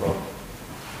communicating, or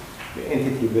the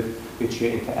entity with which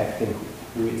you're interacting,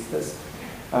 who is this?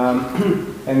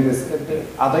 And the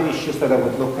other issues that I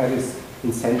would look at is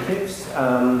incentives.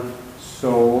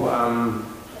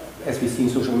 As we see in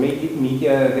social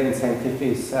media, the incentive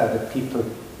is that people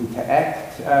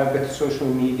interact with social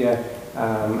media,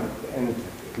 and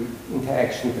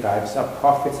interaction drives up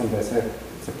profits, and it's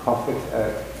a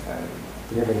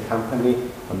profit-driven company,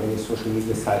 how many social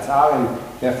media sites are, and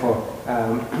therefore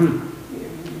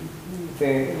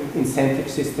the incentive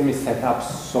system is set up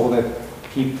so that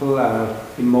people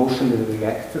emotionally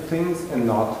react to things and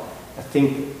not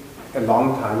think a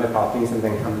long time about things and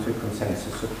then come to a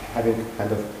consensus. So having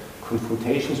kind of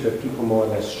confrontations where people more or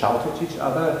less shout at each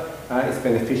other is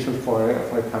beneficial for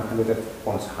a company that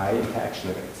wants high interaction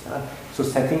rates. So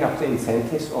setting up the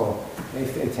incentives, or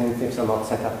if the incentives are not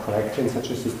set up correctly in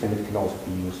such a system, it can also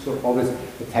be used. So always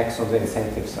the tax on the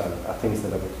incentives are things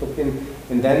that I would look in.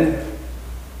 And then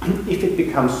if it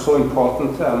becomes so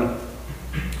important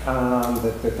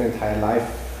that the entire life,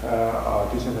 our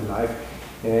digital life,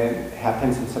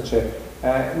 happens in such a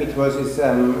metaverse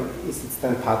is it's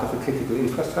then part of a critical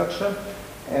infrastructure,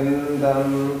 and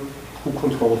who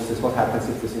controls this? What happens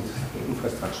if this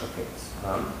infrastructure fails?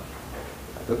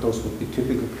 Those would be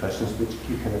typical questions which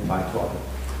you can apply to other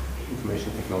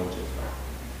information technologies.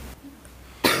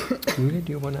 Emil,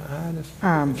 do you want to add if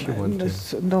you want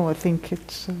to? No, I think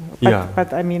it's... Yeah.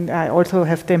 But I mean, I also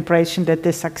have the impression that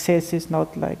the success is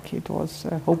not like it was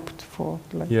hoped for,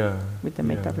 like with the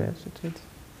metaverse. Yeah. It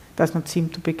does not seem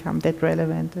to become that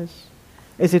relevant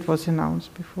as it was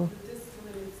announced before.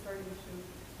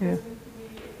 Yeah.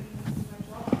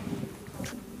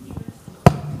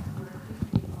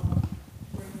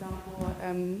 For example,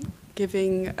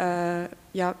 giving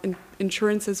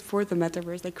insurances for the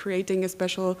metaverse, like creating a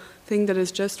special thing that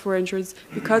is just for insurance,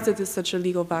 because it is such a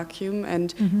legal vacuum,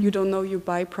 and you don't know, you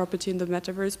buy property in the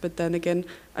metaverse, but then again,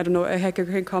 I don't know, a hacker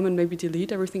can come and maybe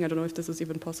delete everything. I don't know if this is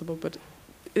even possible, but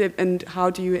and how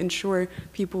do you ensure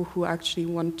people who actually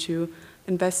want to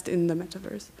invest in the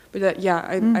metaverse? But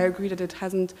I agree that it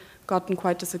hasn't gotten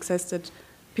quite the success that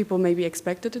people maybe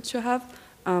expected it to have.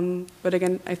 But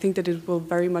again, I think that it will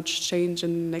very much change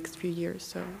in the next few years.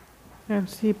 So, yeah,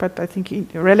 see, but I think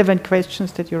relevant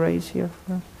questions that you raise here.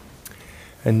 Yeah.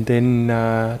 And then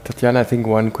Tatiana, I think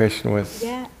one question was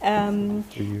to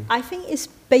you. I think it's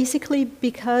basically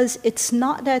because it's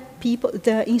not that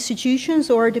the institutions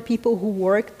or the people who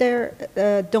work there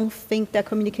don't think that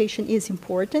communication is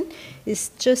important.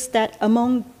 It's just that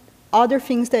among other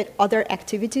things, other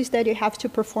activities that you have to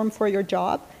perform for your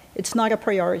job, it's not a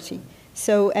priority.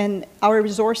 So, and our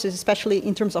resources, especially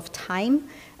in terms of time,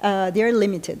 they're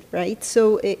limited, right?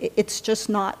 So it's just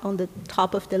not on the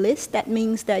top of the list. That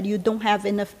means that you don't have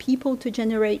enough people to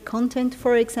generate content,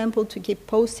 for example, to keep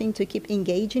posting, to keep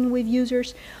engaging with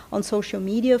users on social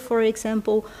media, for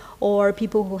example, or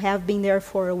people who have been there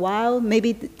for a while.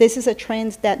 Maybe this is a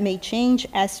trend that may change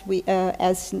as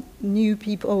new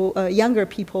people, younger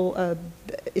people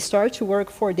start to work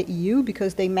for the EU,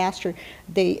 because they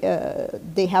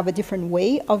have a different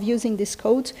way of using this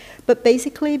code. But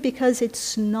basically, because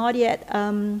it's not yet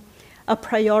a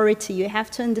priority, you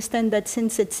have to understand that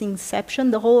since its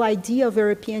inception, the whole idea of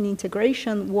European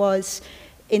integration was,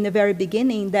 in the very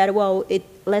beginning, that, well,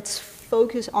 let's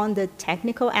focus on the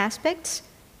technical aspects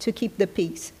to keep the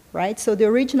peace, right? So the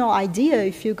original idea,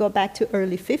 if you go back to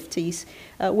early 50s,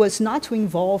 was not to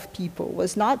involve people,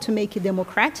 was not to make it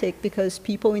democratic, because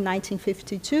people in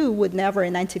 1952 would never,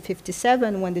 in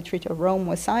 1957, when the Treaty of Rome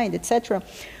was signed, etc.,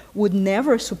 would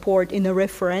never support in a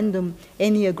referendum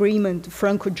any agreement,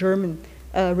 Franco-German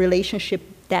relationship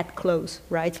that close,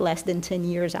 right, less than 10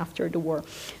 years after the war.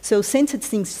 So since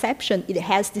its inception, it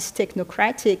has this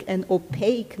technocratic and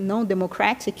opaque,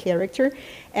 non-democratic character,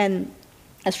 and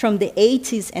as from the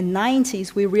 80s and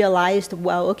 90s, we realized,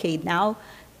 well, okay, now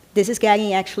this is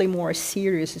getting actually more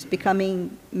serious. It's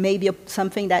becoming maybe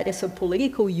something that is a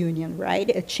political union,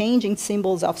 right? A change in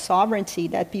symbols of sovereignty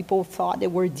that people thought they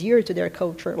were dear to their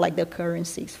culture, like the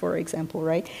currencies, for example,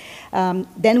 right?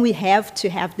 Then we have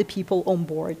to have the people on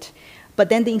board. But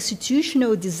then the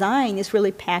institutional design is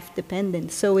really path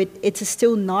dependent. So it's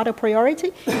still not a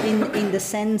priority in the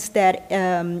sense that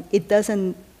it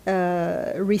doesn't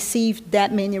receive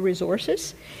that many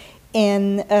resources,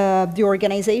 and the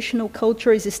organizational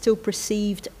culture is still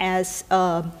perceived as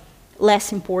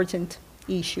less important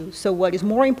issue. So what is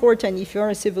more important if you're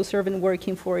a civil servant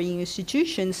working for EU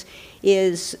institutions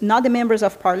is not the members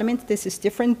of parliament, this is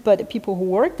different, but the people who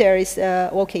work there is,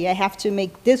 okay, I have to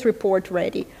make this report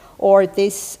ready, or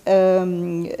this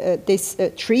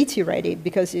treaty ready,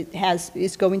 because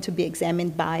it's going to be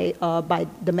examined by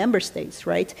the member states,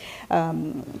 right?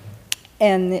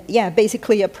 And yeah,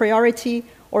 basically a priority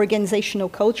organizational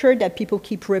culture that people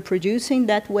keep reproducing,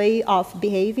 that way of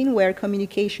behaving where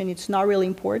communication it's not really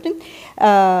important,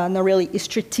 not really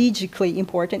strategically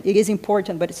important. It is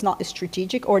important, but it's not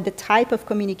strategic, or the type of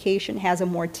communication has a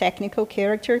more technical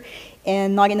character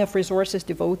and not enough resources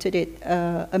devoted it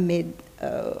amid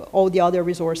all the other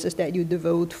resources that you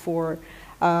devote for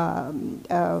I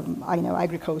don't know,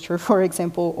 agriculture, for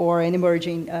example, or an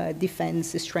emerging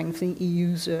defense, strengthening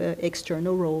EU's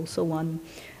external role, so on,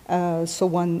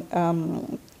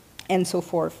 and so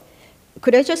forth.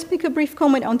 Could I just make a brief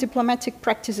comment on diplomatic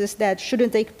practices that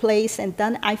shouldn't take place and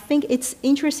done? I think it's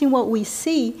interesting what we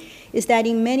see is that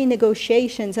in many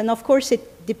negotiations, and of course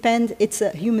it depends, it's a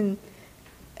human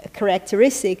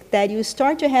characteristic, that you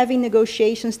start to have in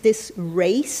negotiations this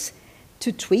race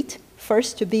to tweet,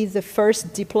 first to be the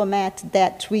first diplomat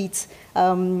that tweets,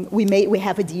 we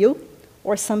have a deal,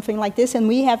 or something like this. And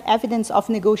we have evidence of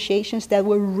negotiations that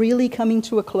were really coming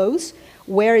to a close,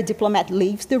 where a diplomat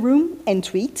leaves the room and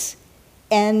tweets,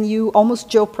 and you almost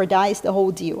jeopardize the whole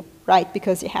deal, right?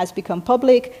 Because it has become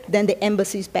public, then the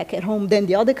embassy's back at home, then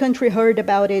the other country heard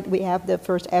about it. We have the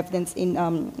first evidence in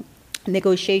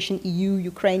negotiation EU,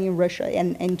 Ukraine, Russia,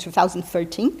 in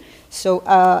 2013. So,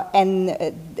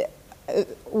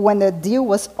 when the deal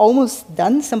was almost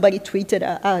done, somebody tweeted,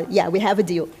 yeah, we have a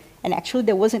deal. And actually,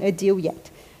 there wasn't a deal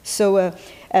yet. So,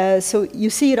 so you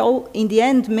see it all, in the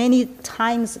end, many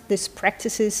times this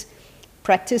practice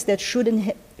that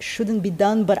shouldn't be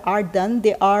done but are done.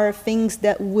 There are things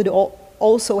that would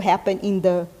also happen in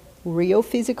the real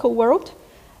physical world.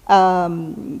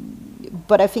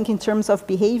 But I think in terms of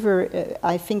behavior,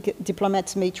 I think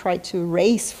diplomats may try to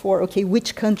race for, okay,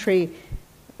 which country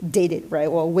did it, right?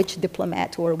 Or which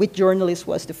diplomat or which journalist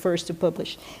was the first to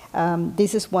publish.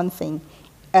 This is one thing.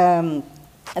 A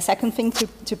second thing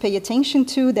to pay attention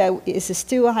to that is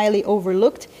still highly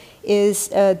overlooked is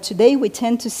today we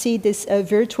tend to see these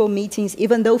virtual meetings,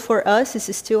 even though for us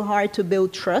it's still hard to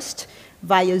build trust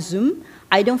via Zoom.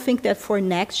 I don't think that for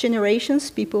next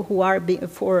generations, people who are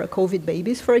for COVID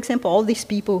babies, for example, all these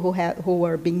people who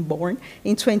are being born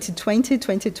in 2020,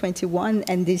 2021,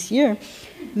 and this year,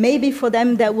 maybe for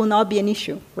them that will not be an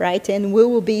issue, right? And we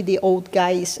will be the old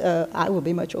guys, I will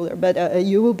be much older, but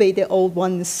you will be the old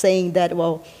ones saying that,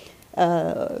 well,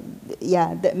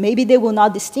 yeah, that maybe they will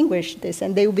not distinguish this,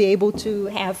 and they will be able to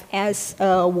have as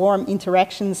warm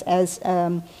interactions as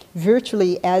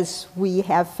virtually as we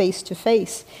have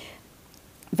face-to-face.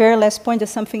 Very last point is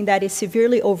something that is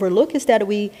severely overlooked is that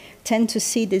we tend to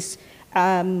see this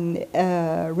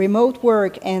remote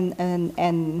work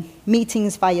and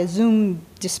meetings via Zoom,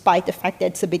 despite the fact that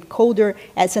it's a bit colder,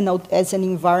 as an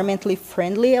environmentally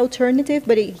friendly alternative.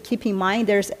 But keep in mind,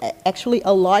 there's actually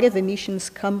a lot of emissions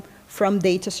come from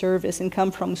data service and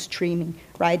come from streaming,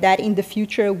 right? That in the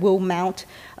future will mount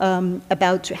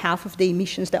about half of the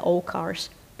emissions that all cars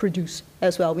produce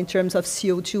as well in terms of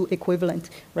CO2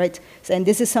 equivalent, right? And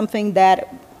this is something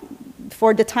that,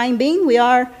 for the time being, we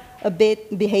are a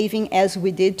bit behaving as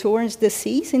we did towards the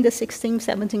seas in the 16th,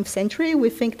 17th century. We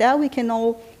think that we can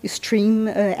all stream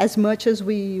as much as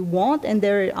we want and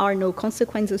there are no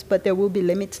consequences, but there will be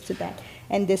limits to that.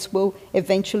 And this will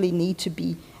eventually need to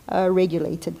be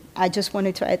regulated. I just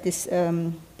wanted to add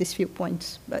these few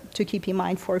points to keep in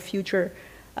mind for future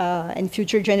and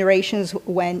future generations,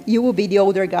 when you will be the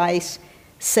older guys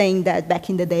saying that back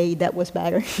in the day that was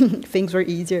better, things were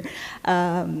easier,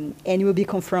 and you will be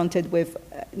confronted with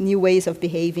new ways of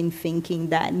behaving, thinking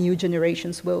that new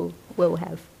generations will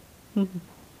have. Mm-hmm.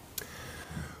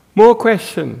 More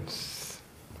questions?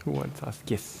 Who wants to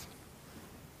ask? Yes.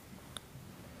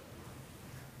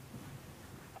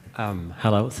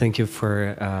 Hello, thank you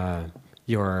for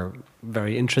your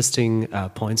very interesting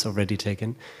points already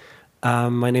taken.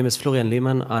 My name is Florian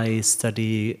Lehmann. I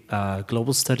study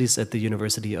global studies at the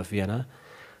University of Vienna.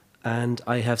 And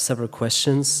I have several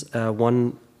questions.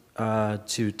 One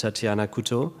to Tatiana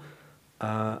Coutto.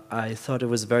 I thought it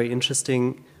was very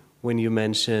interesting when you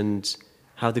mentioned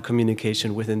how the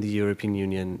communication within the European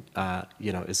Union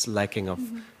is lacking of...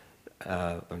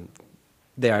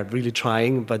 they are really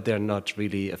trying, but they're not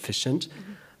really efficient.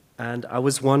 And I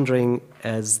was wondering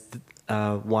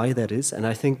why that is, and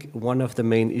I think one of the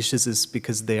main issues is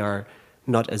because they are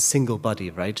not a single body,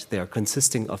 right? They are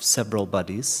consisting of several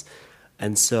bodies,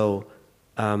 and so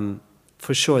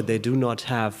for sure, they do not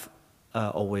have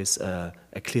always a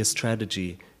clear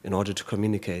strategy in order to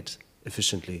communicate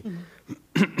efficiently.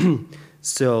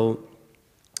 So,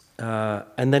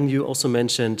 and then you also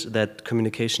mentioned that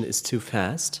communication is too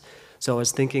fast. So I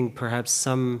was thinking perhaps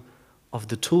some of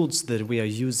the tools that we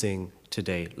are using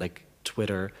today, like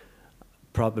Twitter,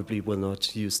 probably will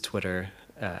not use Twitter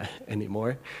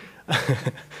anymore,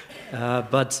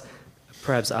 but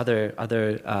perhaps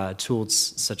other tools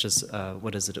such as,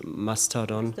 what is it,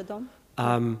 Mastodon,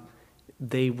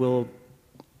 they will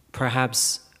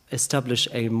perhaps establish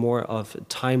a more of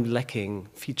time-lacking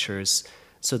features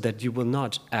so that you will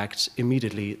not act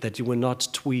immediately, that you will not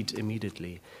tweet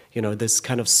immediately. You know, this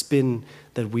kind of spin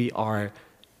that we are,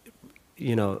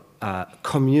 you know,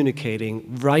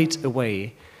 communicating right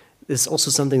away is also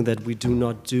something that we do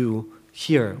not do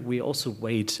here. We also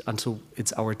wait until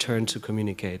it's our turn to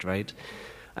communicate, right?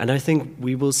 And I think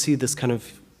we will see this kind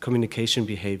of communication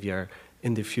behavior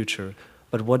in the future.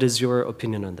 But what is your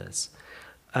opinion on this?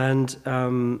 And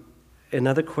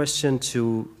another question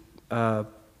to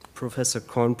Professor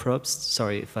Kornprobst.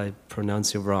 Sorry if I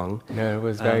pronounce you wrong. No, it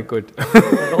was very good.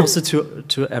 But also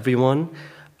to everyone.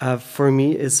 For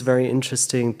me, it's very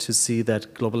interesting to see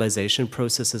that globalization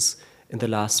processes in the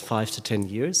last 5 to 10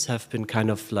 years have been kind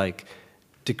of like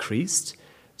decreased.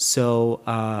 So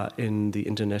in the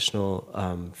international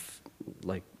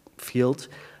field,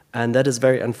 and that is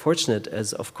very unfortunate,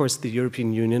 as of course the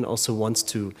European Union also wants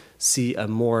to see a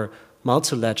more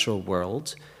multilateral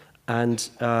world, and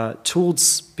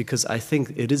tools, because I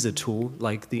think it is a tool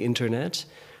like the internet,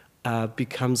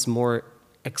 becomes more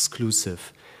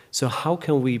exclusive. So how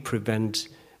can we prevent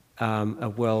a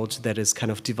world that is kind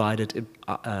of divided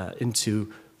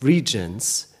into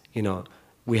regions? You know,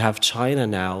 we have China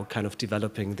now kind of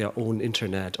developing their own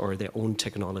internet or their own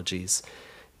technologies.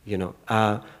 You know,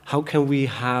 how can we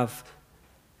have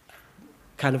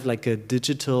kind of like a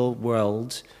digital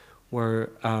world where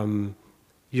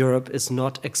Europe is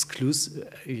not exclusive?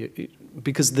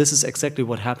 Because this is exactly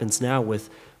what happens now with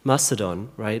Mastodon,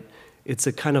 right? It's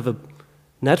a kind of a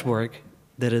network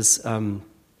that is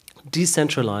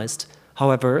decentralized,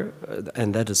 however,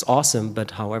 and that is awesome,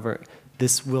 but however,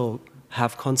 this will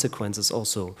have consequences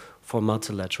also for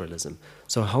multilateralism.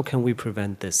 So how can we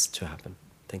prevent this to happen?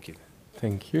 Thank you.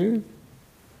 Thank you.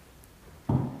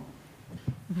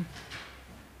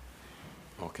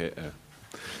 Okay.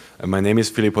 My name is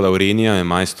Filippo Laurini.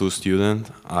 I'm a MICE2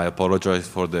 student. I apologize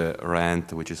for the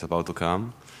rant which is about to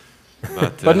come.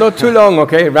 But not too long,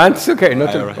 okay? Rant's okay,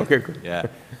 not too long. Okay, good. Yeah.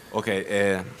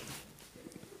 Okay.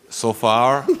 So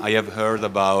far, I have heard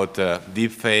about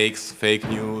deep fakes, fake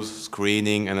news,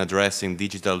 screening and addressing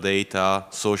digital data,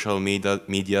 social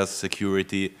media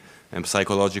security, and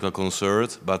psychological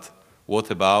concerns. But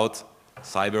what about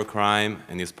cybercrime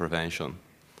and its prevention?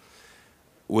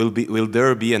 Will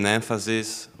there be an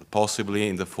emphasis, possibly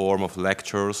in the form of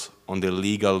lectures, on the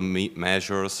legal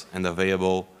measures and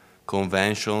available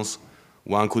conventions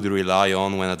one could rely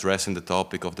on when addressing the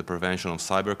topic of the prevention of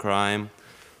cybercrime?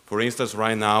 For instance,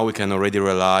 right now we can already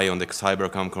rely on the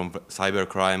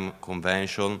Cybercrime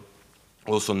Convention,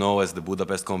 also known as the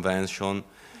Budapest Convention.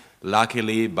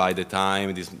 Luckily, by the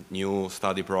time this new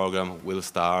study program will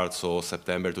start, so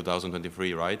September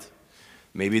 2023, right?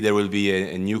 Maybe there will be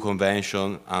a new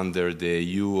convention under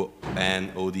the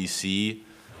UNODC,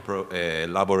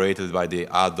 elaborated by the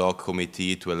ad hoc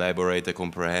committee to elaborate a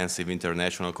comprehensive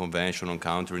international convention on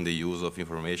countering the use of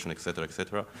information, etc.,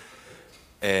 etc.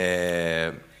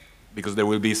 Because there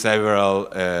will be several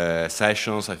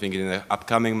sessions, I think in the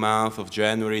upcoming month of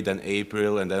January, then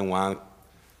April, and then one,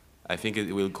 I think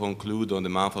it will conclude on the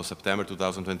month of September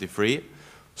 2023.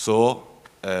 So,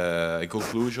 in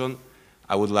conclusion,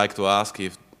 I would like to ask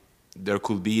if there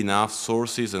could be enough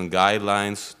sources and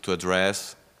guidelines to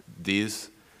address this,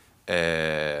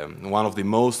 one of the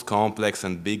most complex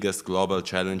and biggest global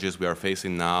challenges we are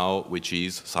facing now, which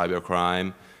is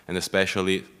cybercrime, and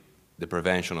especially the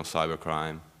prevention of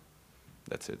cybercrime.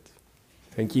 That's it.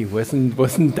 Thank you.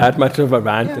 Wasn't that much of a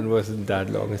rant and wasn't that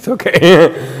long. It's okay.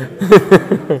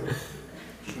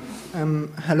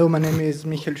 Hello, my name is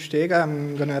Michael Steger.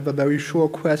 I'm going to have a very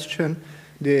short question.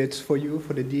 It's for you,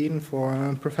 for the Dean,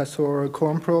 for Professor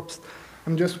Kornprobst.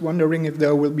 I'm just wondering if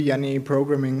there will be any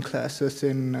programming classes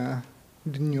in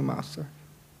the new master.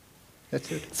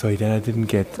 That's it. Sorry, that I didn't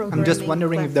get. I'm just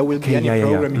wondering if there will be any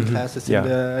programming classes in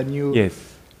the new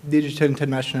Digital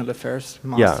International Affairs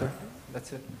master.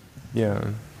 That's it. Yeah.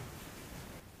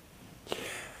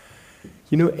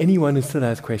 You know, anyone who still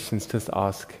has questions, just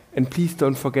ask. And please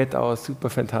don't forget our super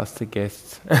fantastic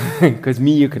guests. Because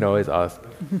me, you can always ask.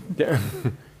 Yeah.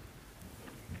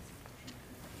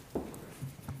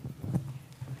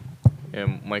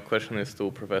 My question is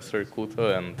to Professor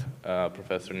Coutto and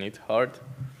Professor Neidhardt,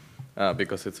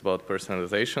 because it's about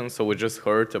personalization. So we just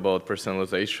heard about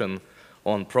personalization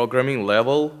on programming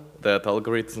level, that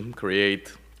algorithms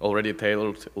create already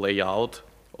tailored layout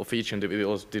of each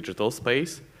individual's digital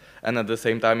space. And at the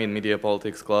same time, in media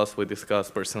politics class, we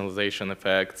discussed personalization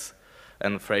effects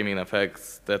and framing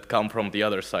effects that come from the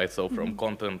other side, so from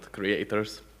content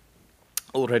creators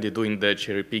already doing the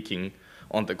cherry picking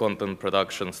on the content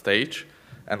production stage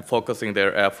and focusing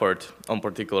their effort on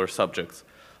particular subjects.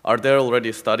 Are there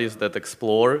already studies that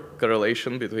explore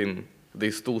correlation between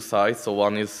these two sides? So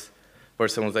one is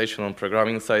personalization on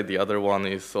programming side, the other one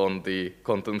is on the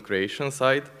content creation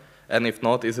side. And if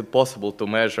not, is it possible to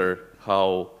measure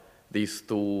how these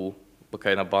two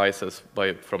kind of biases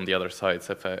from the other sides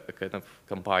kind of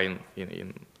combine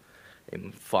in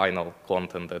final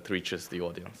content that reaches the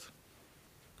audience?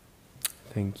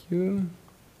 Thank you.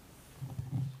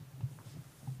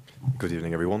 Good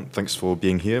evening, everyone. Thanks for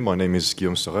being here. My name is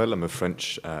Guillaume Sorel. I'm a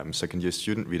French second-year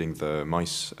student reading the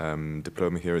MICE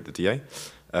diploma here at the DA.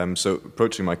 So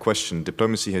approaching my question,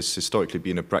 diplomacy has historically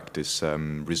been a practice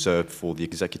reserved for the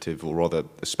executive, or rather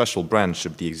a special branch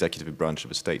of the executive branch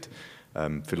of a state.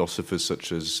 Philosophers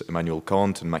such as Immanuel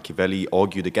Kant and Machiavelli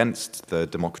argued against the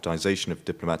democratization of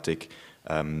diplomatic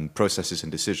processes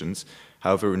and decisions.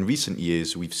 However, in recent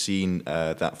years, we've seen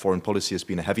that foreign policy has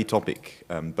been a heavy topic,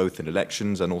 both in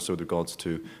elections and also with regards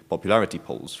to popularity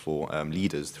polls for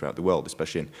leaders throughout the world,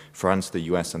 especially in France, the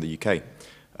US, and the UK.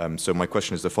 So my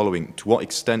question is the following. To what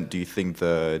extent do you think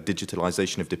the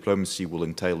digitalization of diplomacy will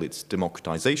entail its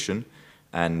democratization,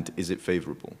 and is it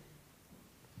favorable?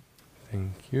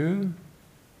 Thank you.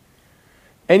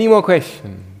 Any more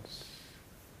questions?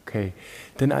 Okay,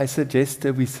 then I suggest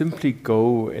that we simply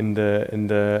go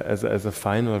as a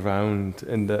final round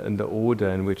in the order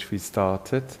in which we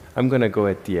started. I'm going to go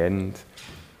at the end,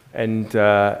 and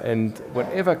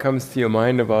whatever comes to your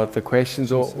mind about the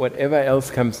questions, or whatever else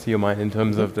comes to your mind in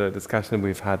terms of the discussion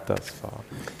we've had thus far.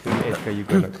 Edgar, you're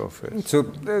going to go first. So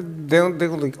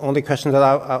the only question that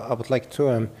I would like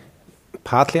to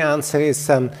partly answer is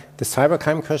the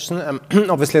cybercrime question.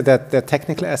 Obviously, there are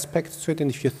technical aspects to it,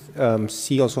 and if you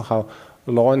see also how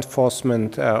law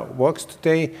enforcement works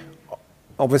today,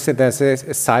 obviously there's a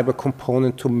cyber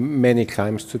component to many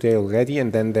crimes today already,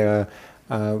 and then there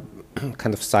are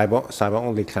kind of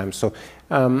cyber-only crimes. So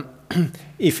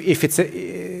if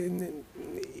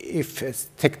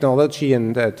technology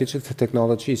and digital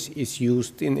technology is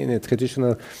used in a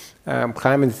traditional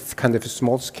crime, and it's kind of a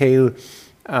small-scale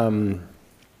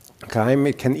crime,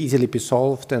 it can easily be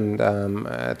solved, and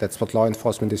that's what law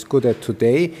enforcement is good at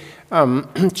today.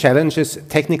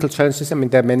 Technical challenges, I mean,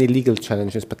 there are many legal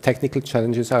challenges, but technical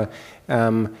challenges are,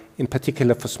 in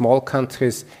particular for small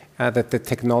countries, that the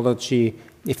technology,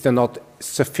 if they're not a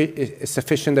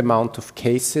sufficient amount of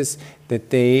cases,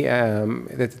 that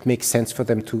it makes sense for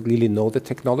them to really know the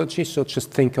technology. So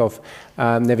just think of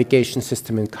navigation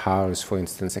system in cars, for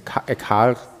instance. A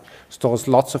car stores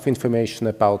lots of information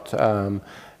about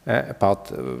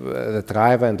the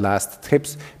driver and last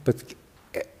trips, but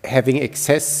having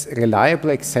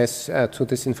reliable access to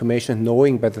this information,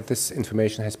 knowing whether this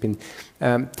information has been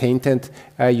tainted,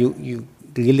 you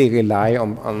really rely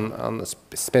on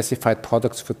specified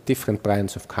products for different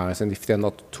brands of cars, and if there are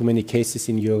not too many cases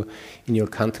in your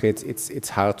country, it's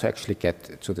hard to actually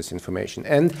get to this information.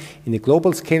 And in a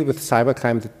global scale with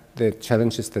cybercrime, the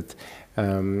challenges that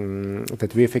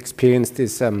we have experienced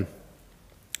is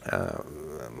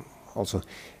also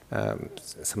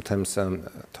sometimes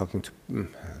talking to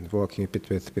working a bit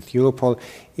with Europol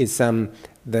is the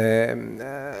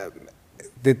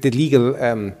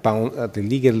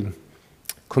legal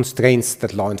constraints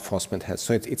that law enforcement has.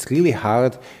 So it's really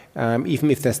hard, even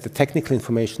if there's the technical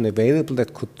information available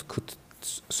that could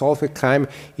solve a crime,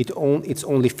 it's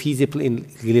only feasible in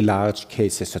really large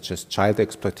cases such as child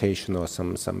exploitation or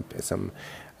some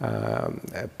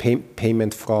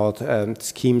payment fraud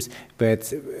schemes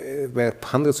where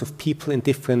hundreds of people in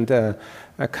different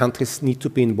countries need to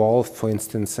be involved, for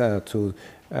instance, to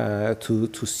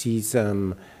seize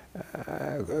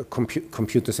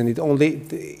computers, and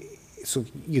so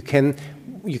you can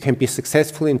be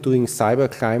successful in doing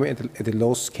cybercrime at a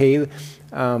low scale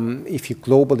if you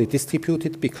globally distribute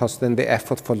it, because then the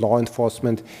effort for law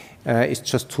enforcement is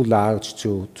just too large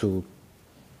to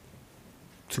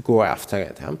go after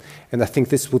it. And I think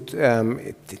this would,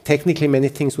 technically many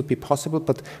things would be possible,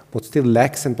 but what still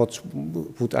lacks and what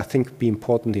would I think be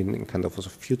important in kind of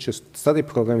also future study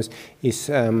programs is,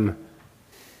 there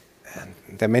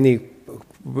are many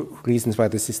reasons why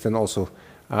this is then also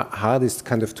hard is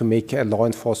kind of to make law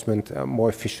enforcement more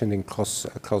efficient in cross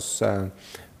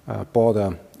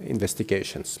border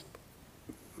investigations.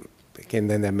 Again,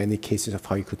 then there are many cases of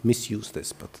how you could misuse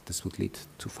this, but this would lead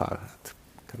too far.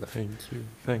 Kind of. Thank you.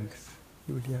 Thanks,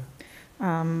 Julia.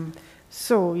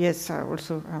 So yes, I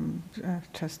also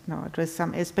just now address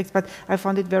some aspects, but I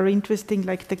found it very interesting,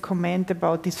 like the comment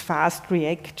about this fast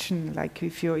reaction, like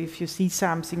if you see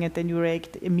something and then you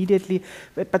react immediately.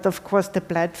 But of course, the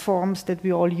platforms that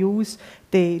we all use,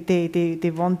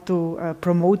 they want to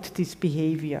promote this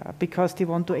behavior because they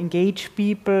want to engage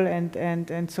people,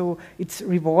 and so it's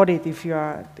rewarded if you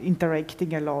are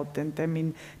interacting a lot. And I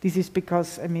mean, this is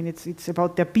because it's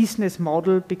about their business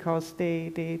model, because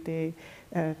they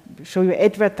show you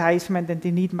advertisement and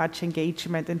they need much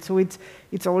engagement, and so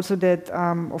it's also that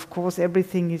of course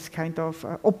everything is kind of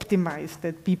optimized,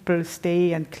 that people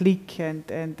stay and click and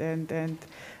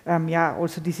yeah,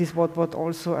 also this is what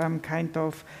also kind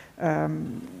of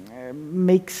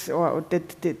makes, or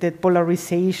that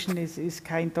polarization is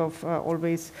kind of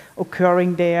always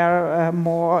occurring there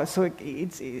more. So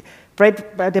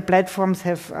the platforms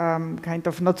have kind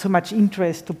of not so much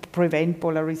interest to prevent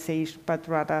polarization, but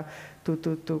rather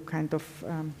to kind of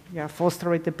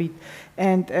foster it a bit,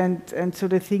 and so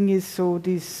the thing is, so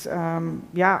these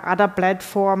other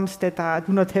platforms that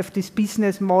do not have this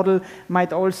business model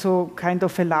might also kind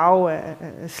of allow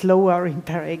a slower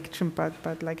interaction,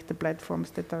 but like the platforms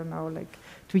that are now like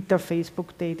Twitter, Facebook,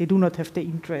 they do not have the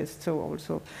interest. So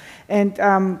also, and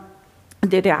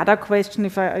the other question,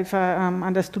 if I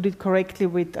understood it correctly,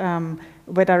 with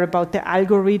whether about the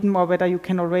algorithm or whether you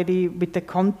can already, with the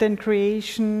content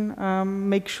creation,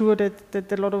 make sure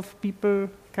that a lot of people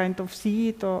kind of see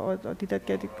it, or did I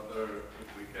get it? Whether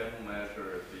if we can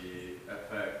measure the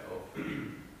effect of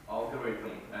the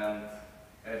algorithm and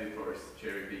editors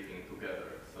cherry picking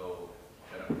together, so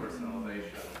kind of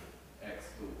personalization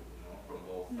X2, from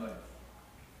both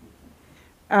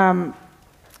sides.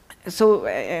 So,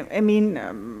 I mean,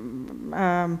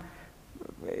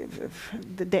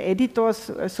 the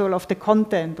editors, sort of the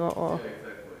content, or yeah,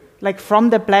 exactly. Like from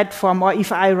the platform, or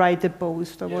if I write a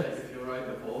post, or what? If you write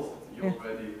a post, you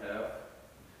already have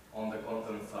on the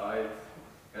content side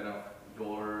kind of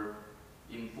your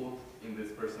input in this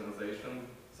personalization.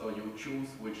 So you choose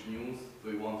which news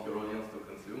do you want your audience to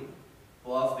consume,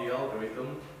 plus the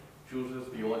algorithm chooses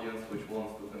the audience which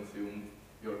wants to consume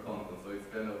your content. So it's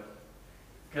kind of,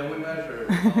 can we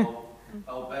measure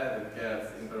how bad it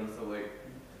gets in terms of like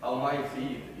how my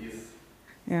feed is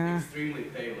extremely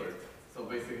tailored? So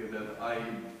basically that I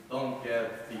don't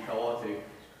get the chaotic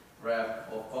wrap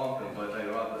of content, but I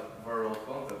rather viral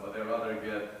content, but I rather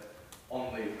get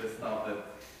only the stuff that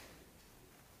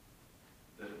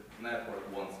the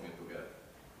network wants me to get.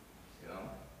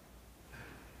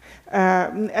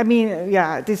 I mean,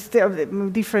 yeah, this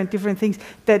different things.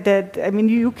 That I mean,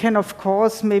 you can of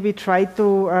course maybe try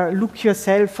to look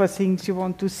yourself for things you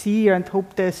want to see and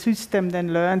hope the system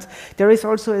then learns. There is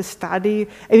also a study.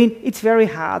 I mean, it's very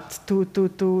hard to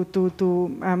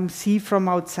see from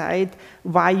outside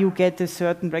why you get a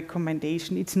certain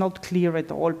recommendation. It's not clear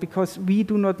at all, because we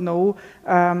do not know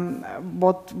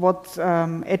what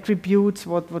attributes,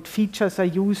 what features are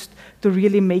used to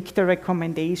really make the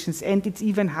recommendations, and it's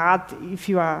even hard if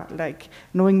you are like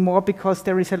knowing more, because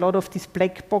there is a lot of these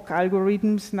black box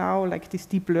algorithms now, like this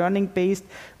deep learning based,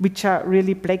 which are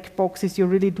really black boxes. You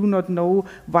really do not know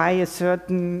why a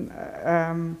certain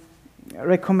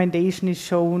recommendation is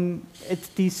shown at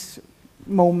this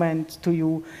moment to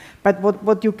you. But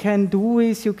what you can do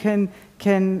is you can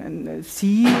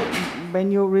see, when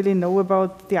you really know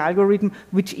about the algorithm,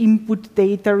 which input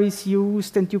data is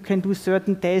used, and you can do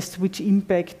certain tests which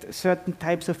impact certain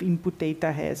types of input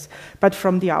data has. But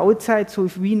from the outside, so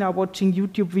if we now watching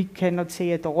YouTube, we cannot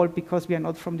say at all, because we are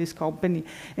not from this company.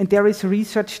 And there is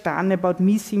research done about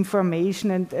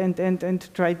misinformation and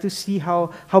try to see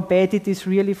how bad it is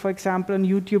really, for example, on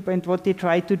YouTube. And what they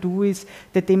try to do is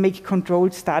that they make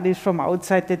controlled studies from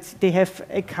outside, that they have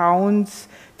accounts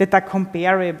that are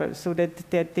comparable, so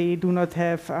that they do not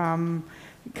have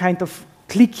kind of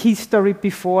click history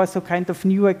before, so kind of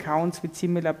new accounts with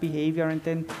similar behavior, and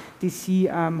then they see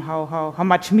how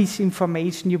much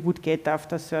misinformation you would get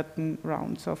after certain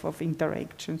rounds of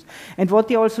interactions. And what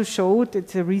they also showed,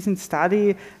 it's a recent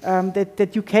study,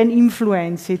 that you can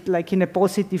influence it like in a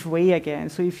positive way again.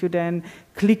 So if you then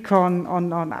click on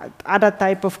other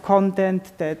type of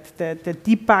content that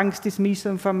debunks this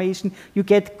misinformation, you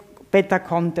get better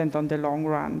content on the long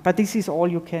run. But this is all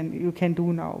you can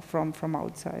do now from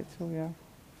outside. So yeah.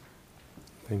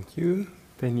 Thank you,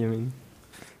 Benjamin.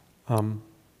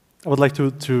 I would like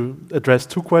to address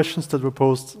two questions that were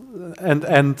posed and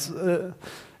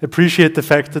appreciate the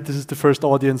fact that this is the first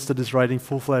audience that is writing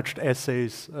full-fledged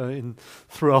essays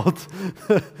throughout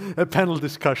a panel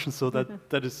discussion. So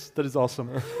that is awesome.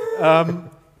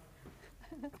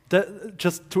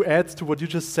 Just to add to what you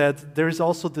just said, there is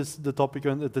also the topic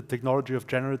on the technology of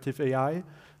generative AI.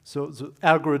 So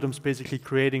algorithms basically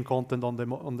creating content on their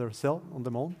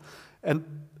own, and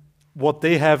what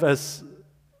they have as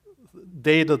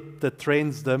data that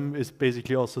trains them is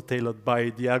basically also tailored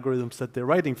by the algorithms that they're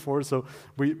writing for. So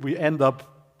we end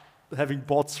up having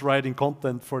bots writing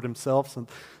content for themselves, and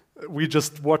we're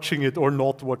just watching it or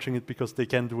not watching it because they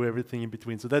can do everything in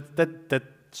between. So that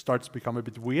starts to become a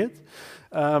bit weird.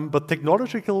 But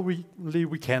technologically,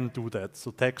 we can do that.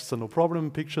 So texts are no problem,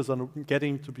 pictures are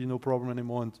getting to be no problem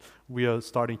anymore, and we are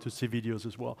starting to see videos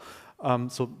as well.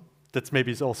 So that's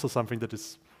maybe also something that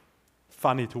is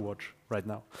funny to watch right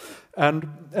now. And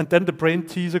then the brain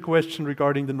teaser question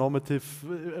regarding the normative,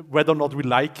 whether or not we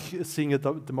like seeing a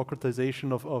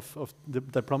democratization of the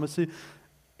diplomacy.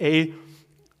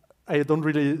 I don't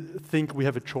really think we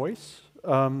have a choice.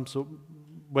 So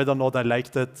whether or not I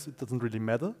like that, it doesn't really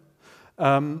matter.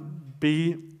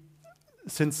 B,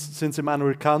 since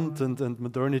Immanuel Kant and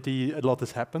modernity, a lot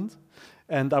has happened.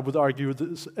 And I would argue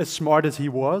that as smart as he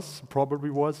was,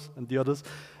 probably was, and the others,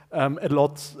 a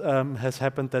lot has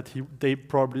happened that they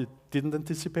probably didn't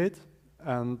anticipate.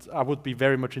 And I would be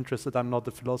very much interested, I'm not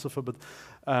a philosopher, but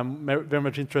very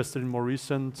much interested in more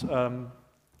recent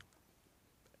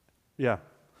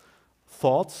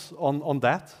thoughts on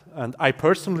that. And I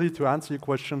personally, to answer your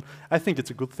question, I think it's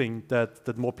a good thing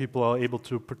that more people are able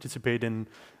to participate in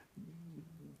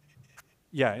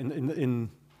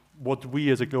what we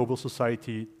as a global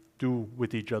society do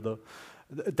with each other.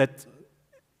 That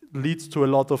leads to a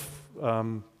lot of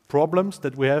problems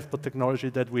that we have, but technology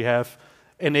that we have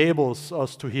enables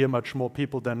us to hear much more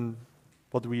people than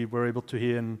what we were able to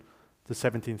hear in the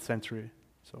 17th century.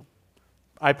 So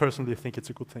I personally think it's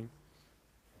a good thing.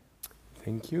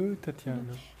 Thank you,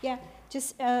 Tatiana. Yeah,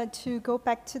 just to go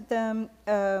back to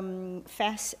the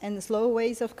fast and slow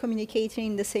ways of communicating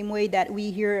in the same way that we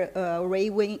hear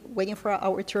waiting for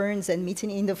our turns and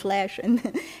meeting in the flesh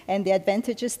and the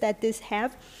advantages that this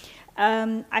have.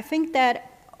 I think that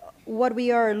what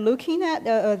we are looking at,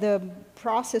 the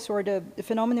process or the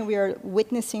phenomenon we are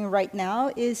witnessing right now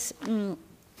is,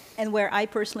 and where I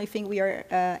personally think we are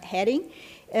heading,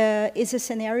 is a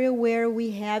scenario where we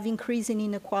have increasing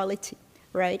inequality.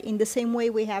 Right? In the same way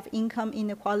we have income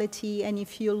inequality, and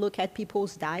if you look at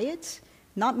people's diets,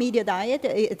 not media diet,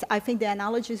 I think the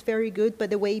analogy is very good, but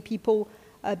the way people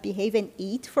behave and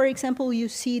eat, for example, you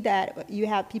see that you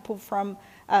have people from,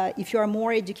 if you are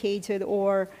more educated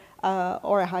or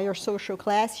a higher social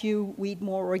class, you eat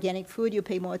more organic food, you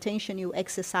pay more attention, you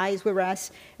exercise,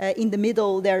 whereas in the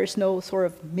middle there is no sort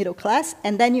of middle class,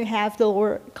 and then you have the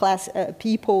lower class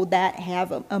people that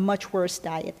have a much worse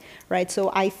diet, right?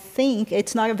 So I think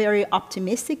it's not a very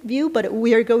optimistic view, but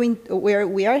we are going where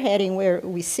we are heading, where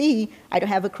we see, I don't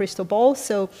have a crystal ball,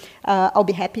 so I'll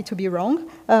be happy to be wrong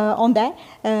on that,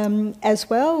 as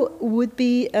well would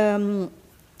be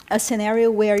a scenario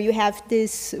where you have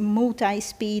this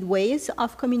multi-speed ways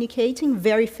of communicating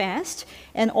very fast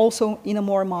and also in a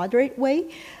more moderate way,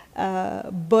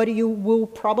 but you will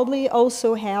probably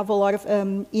also have a lot of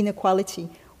inequality,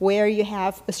 where you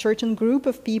have a certain group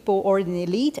of people or an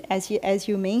elite, as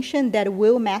you mentioned, that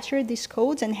will master these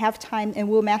codes and have time and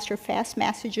will master fast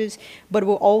messages, but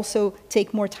will also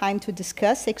take more time to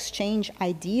discuss, exchange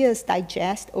ideas,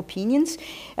 digest opinions.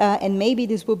 And maybe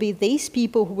this will be these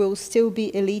people who will still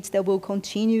be elites that will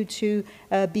continue to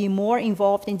be more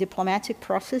involved in diplomatic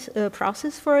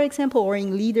process, for example, or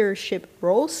in leadership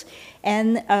roles.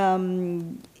 And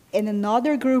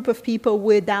another group of people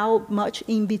without much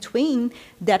in between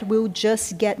that will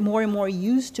just get more and more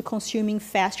used to consuming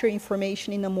faster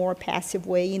information in a more passive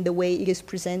way, in the way it is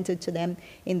presented to them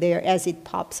in there as it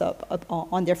pops up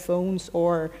on their phones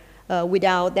or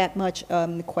without that much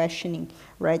questioning,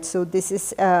 right? So this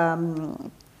is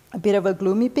a bit of a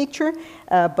gloomy picture,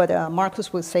 but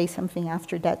Markus will say something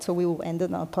after that, so we will end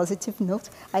on a positive note,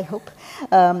 I hope,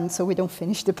 so we don't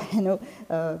finish the panel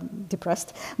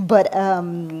depressed. But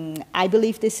I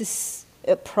believe this is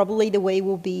probably the way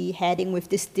we'll be heading with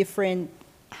these different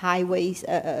highways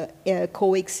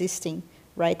coexisting,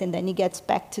 right? And then it gets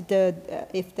back to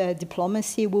if the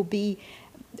diplomacy will be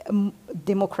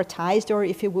democratized or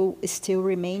if it will still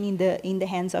remain in the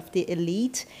hands of the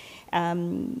elite.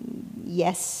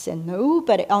 Yes and no,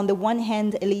 but on the one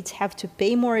hand, elites have to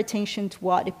pay more attention to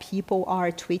what the people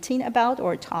are tweeting about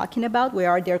or talking about, where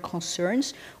are their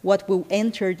concerns, what will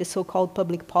enter the so-called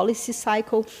public policy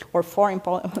cycle or foreign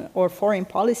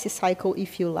policy cycle,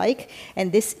 if you like.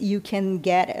 And this you can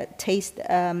get, test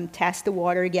the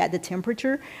water, get the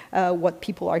temperature, what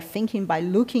people are thinking by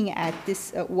looking at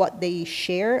this, what they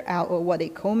share, or what they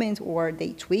comment, or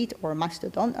they tweet, or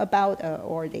Mastodon about,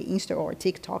 or they Insta or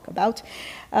TikTok about.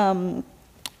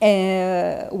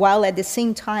 While at the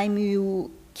same time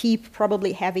you keep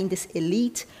probably having this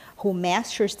elite who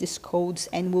masters these codes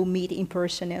and will meet in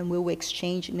person and will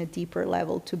exchange in a deeper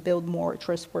level to build more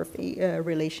trustworthy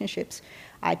relationships.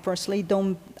 I personally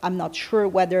I'm not sure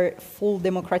whether full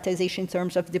democratization in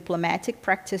terms of diplomatic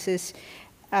practices,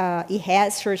 it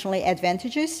has certainly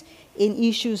advantages. In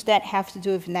issues that have to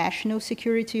do with national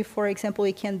security, for example,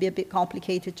 it can be a bit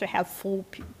complicated to have full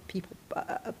people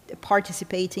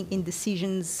participating in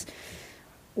decisions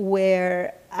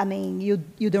where, I mean,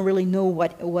 you don't really know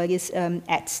what is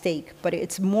at stake. But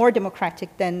it's more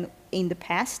democratic than in the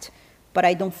past. But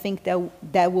I don't think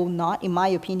that will not, in my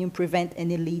opinion, prevent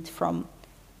an elite from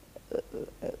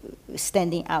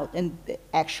standing out and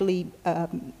actually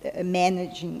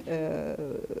managing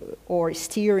or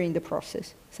steering the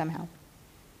process somehow.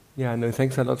 Yeah, no,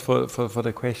 thanks a lot for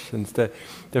the questions. The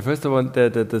first one,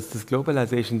 this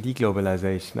globalization,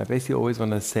 deglobalization, I basically always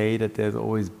want to say that there's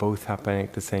always both happening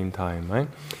at the same time, right?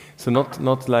 So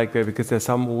not like, because there's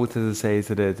some authors who say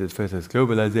so that first there's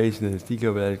globalization, there's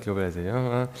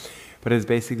deglobalization, but it's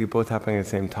basically both happening at the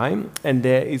same time, and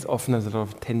there is often a lot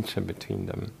of tension between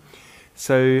them.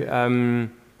 So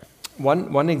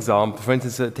one example, for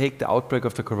instance, take the outbreak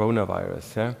of the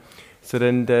coronavirus. Yeah? So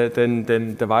then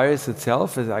the virus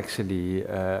itself is actually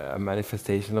a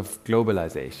manifestation of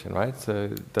globalization, right? So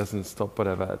it doesn't stop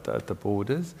whatever at the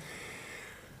borders.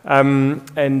 And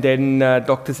then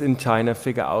doctors in China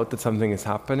figure out that something is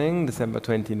happening, December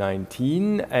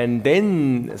 2019, and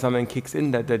then something kicks in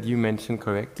that you mentioned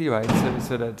correctly, right?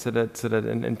 So that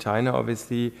in China,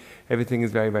 obviously, everything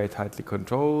is very, very tightly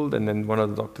controlled, and then one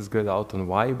of the doctors goes out on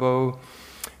Weippl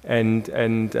and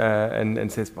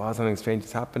says, "Wow, something strange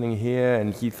is happening here,"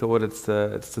 and he thought it's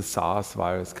the SARS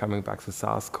virus coming back, the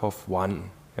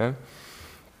SARS-CoV-1. Yeah.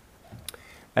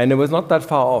 And it was not that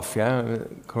far off, yeah,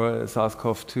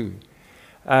 SARS-CoV-2,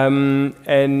 and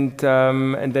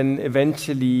then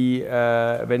eventually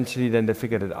then they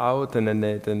figured it out, and then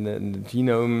the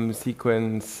genome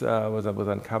sequence was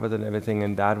uncovered and everything,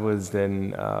 and that was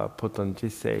then put on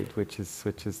GISAID, which is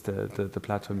the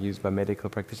platform used by medical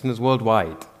practitioners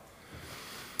worldwide.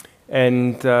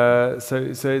 And so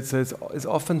it's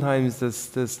oftentimes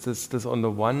this on the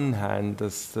one hand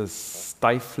this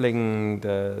stifling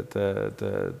the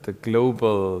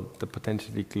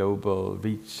potentially global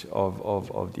reach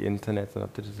of the internet and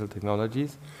of digital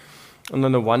technologies, and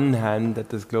on the one hand that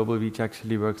this global reach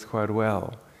actually works quite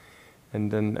well,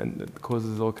 and it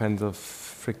causes all kinds of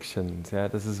frictions. Yeah,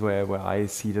 this is where I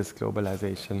see this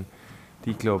globalization,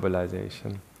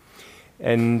 deglobalization,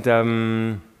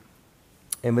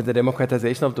 and with the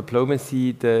democratization of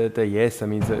diplomacy, yes, I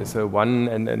mean, so one,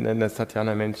 and as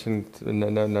Tatiana mentioned,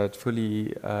 and I'd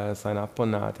fully sign up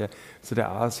on that, yeah. So there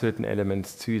are certain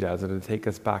elements to that, so to take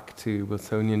us back to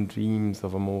Wilsonian dreams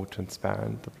of a more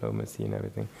transparent diplomacy and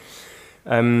everything.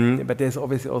 But there's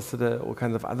obviously also all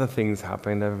kinds of other things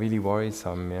happening that are really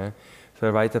worrisome, yeah. So I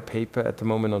write a paper at the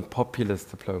moment on populist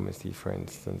diplomacy, for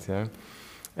instance, yeah.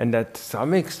 And to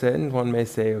some extent, one may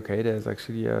say, okay, there's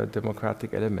actually a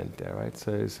democratic element there, right?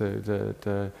 So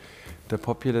the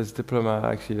populist diplomat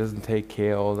actually doesn't take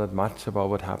care all that much about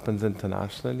what happens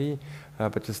internationally,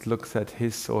 but just looks at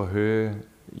his or her,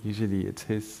 usually it's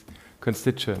his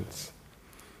constituents.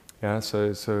 Yeah,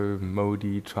 so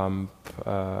Modi, Trump,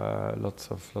 lots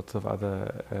of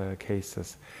other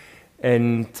cases.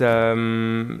 And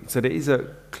so there is a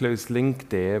close link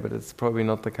there, but it's probably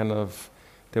not the kind of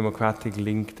democratic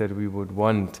link that we would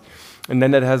want. And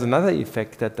then that has another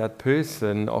effect that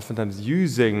person, oftentimes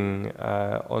using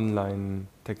online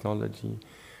technology,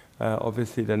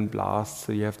 obviously then blasts.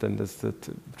 So you have then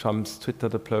Trump's Twitter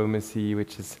diplomacy,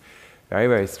 which is very,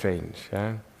 very strange.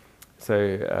 Yeah? So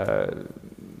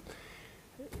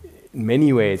in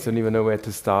many ways, I don't even know where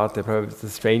to start. They're probably the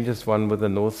strangest one with the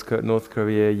North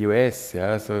Korea, US.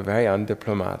 Yeah, so very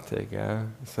undiplomatic. Yeah,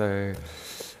 so.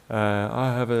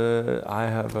 I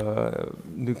have a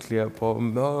nuclear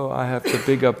bomb. No, I have the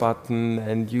bigger button,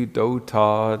 and you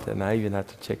dotard, and I even had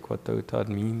to check what dotard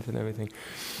means and everything.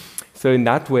 So in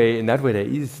that way, there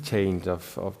is change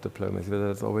of diplomacy, whether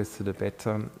it's always to the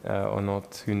better or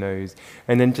not, who knows.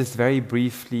 And then just very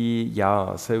briefly,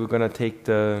 yeah, so we're going to take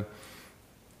the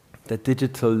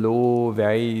digital law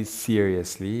very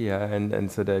seriously, yeah,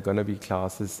 and so there are going to be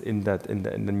classes in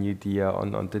the new DIA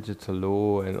on digital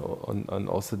law and on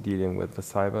also dealing with the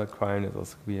cybercrime. There's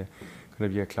also going to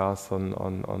be a class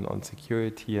on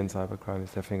security, and cybercrime is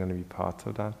definitely going to be part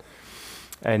of that.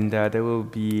 And there will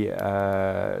be,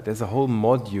 there's a whole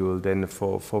module then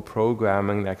for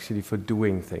programming, actually for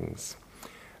doing things.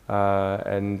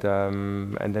 And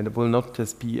then it will not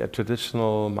just be a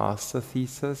traditional master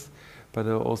thesis, but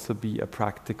it will also be a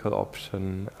practical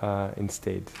option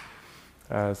instead.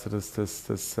 So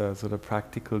this sort of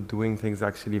practical doing things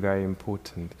actually very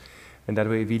important. And that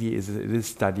way it really is, it is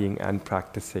studying and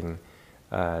practicing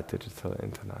digital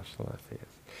international affairs.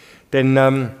 Then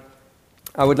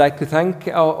I would like to thank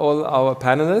all our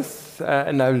panelists,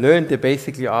 and I've learned they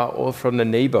basically are all from the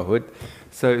neighborhood.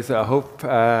 So I hope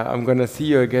I'm going to see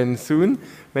you again soon.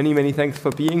 Many, many thanks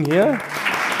for being here.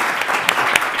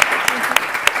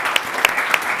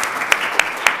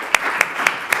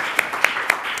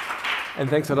 And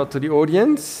thanks a lot to the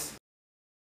audience.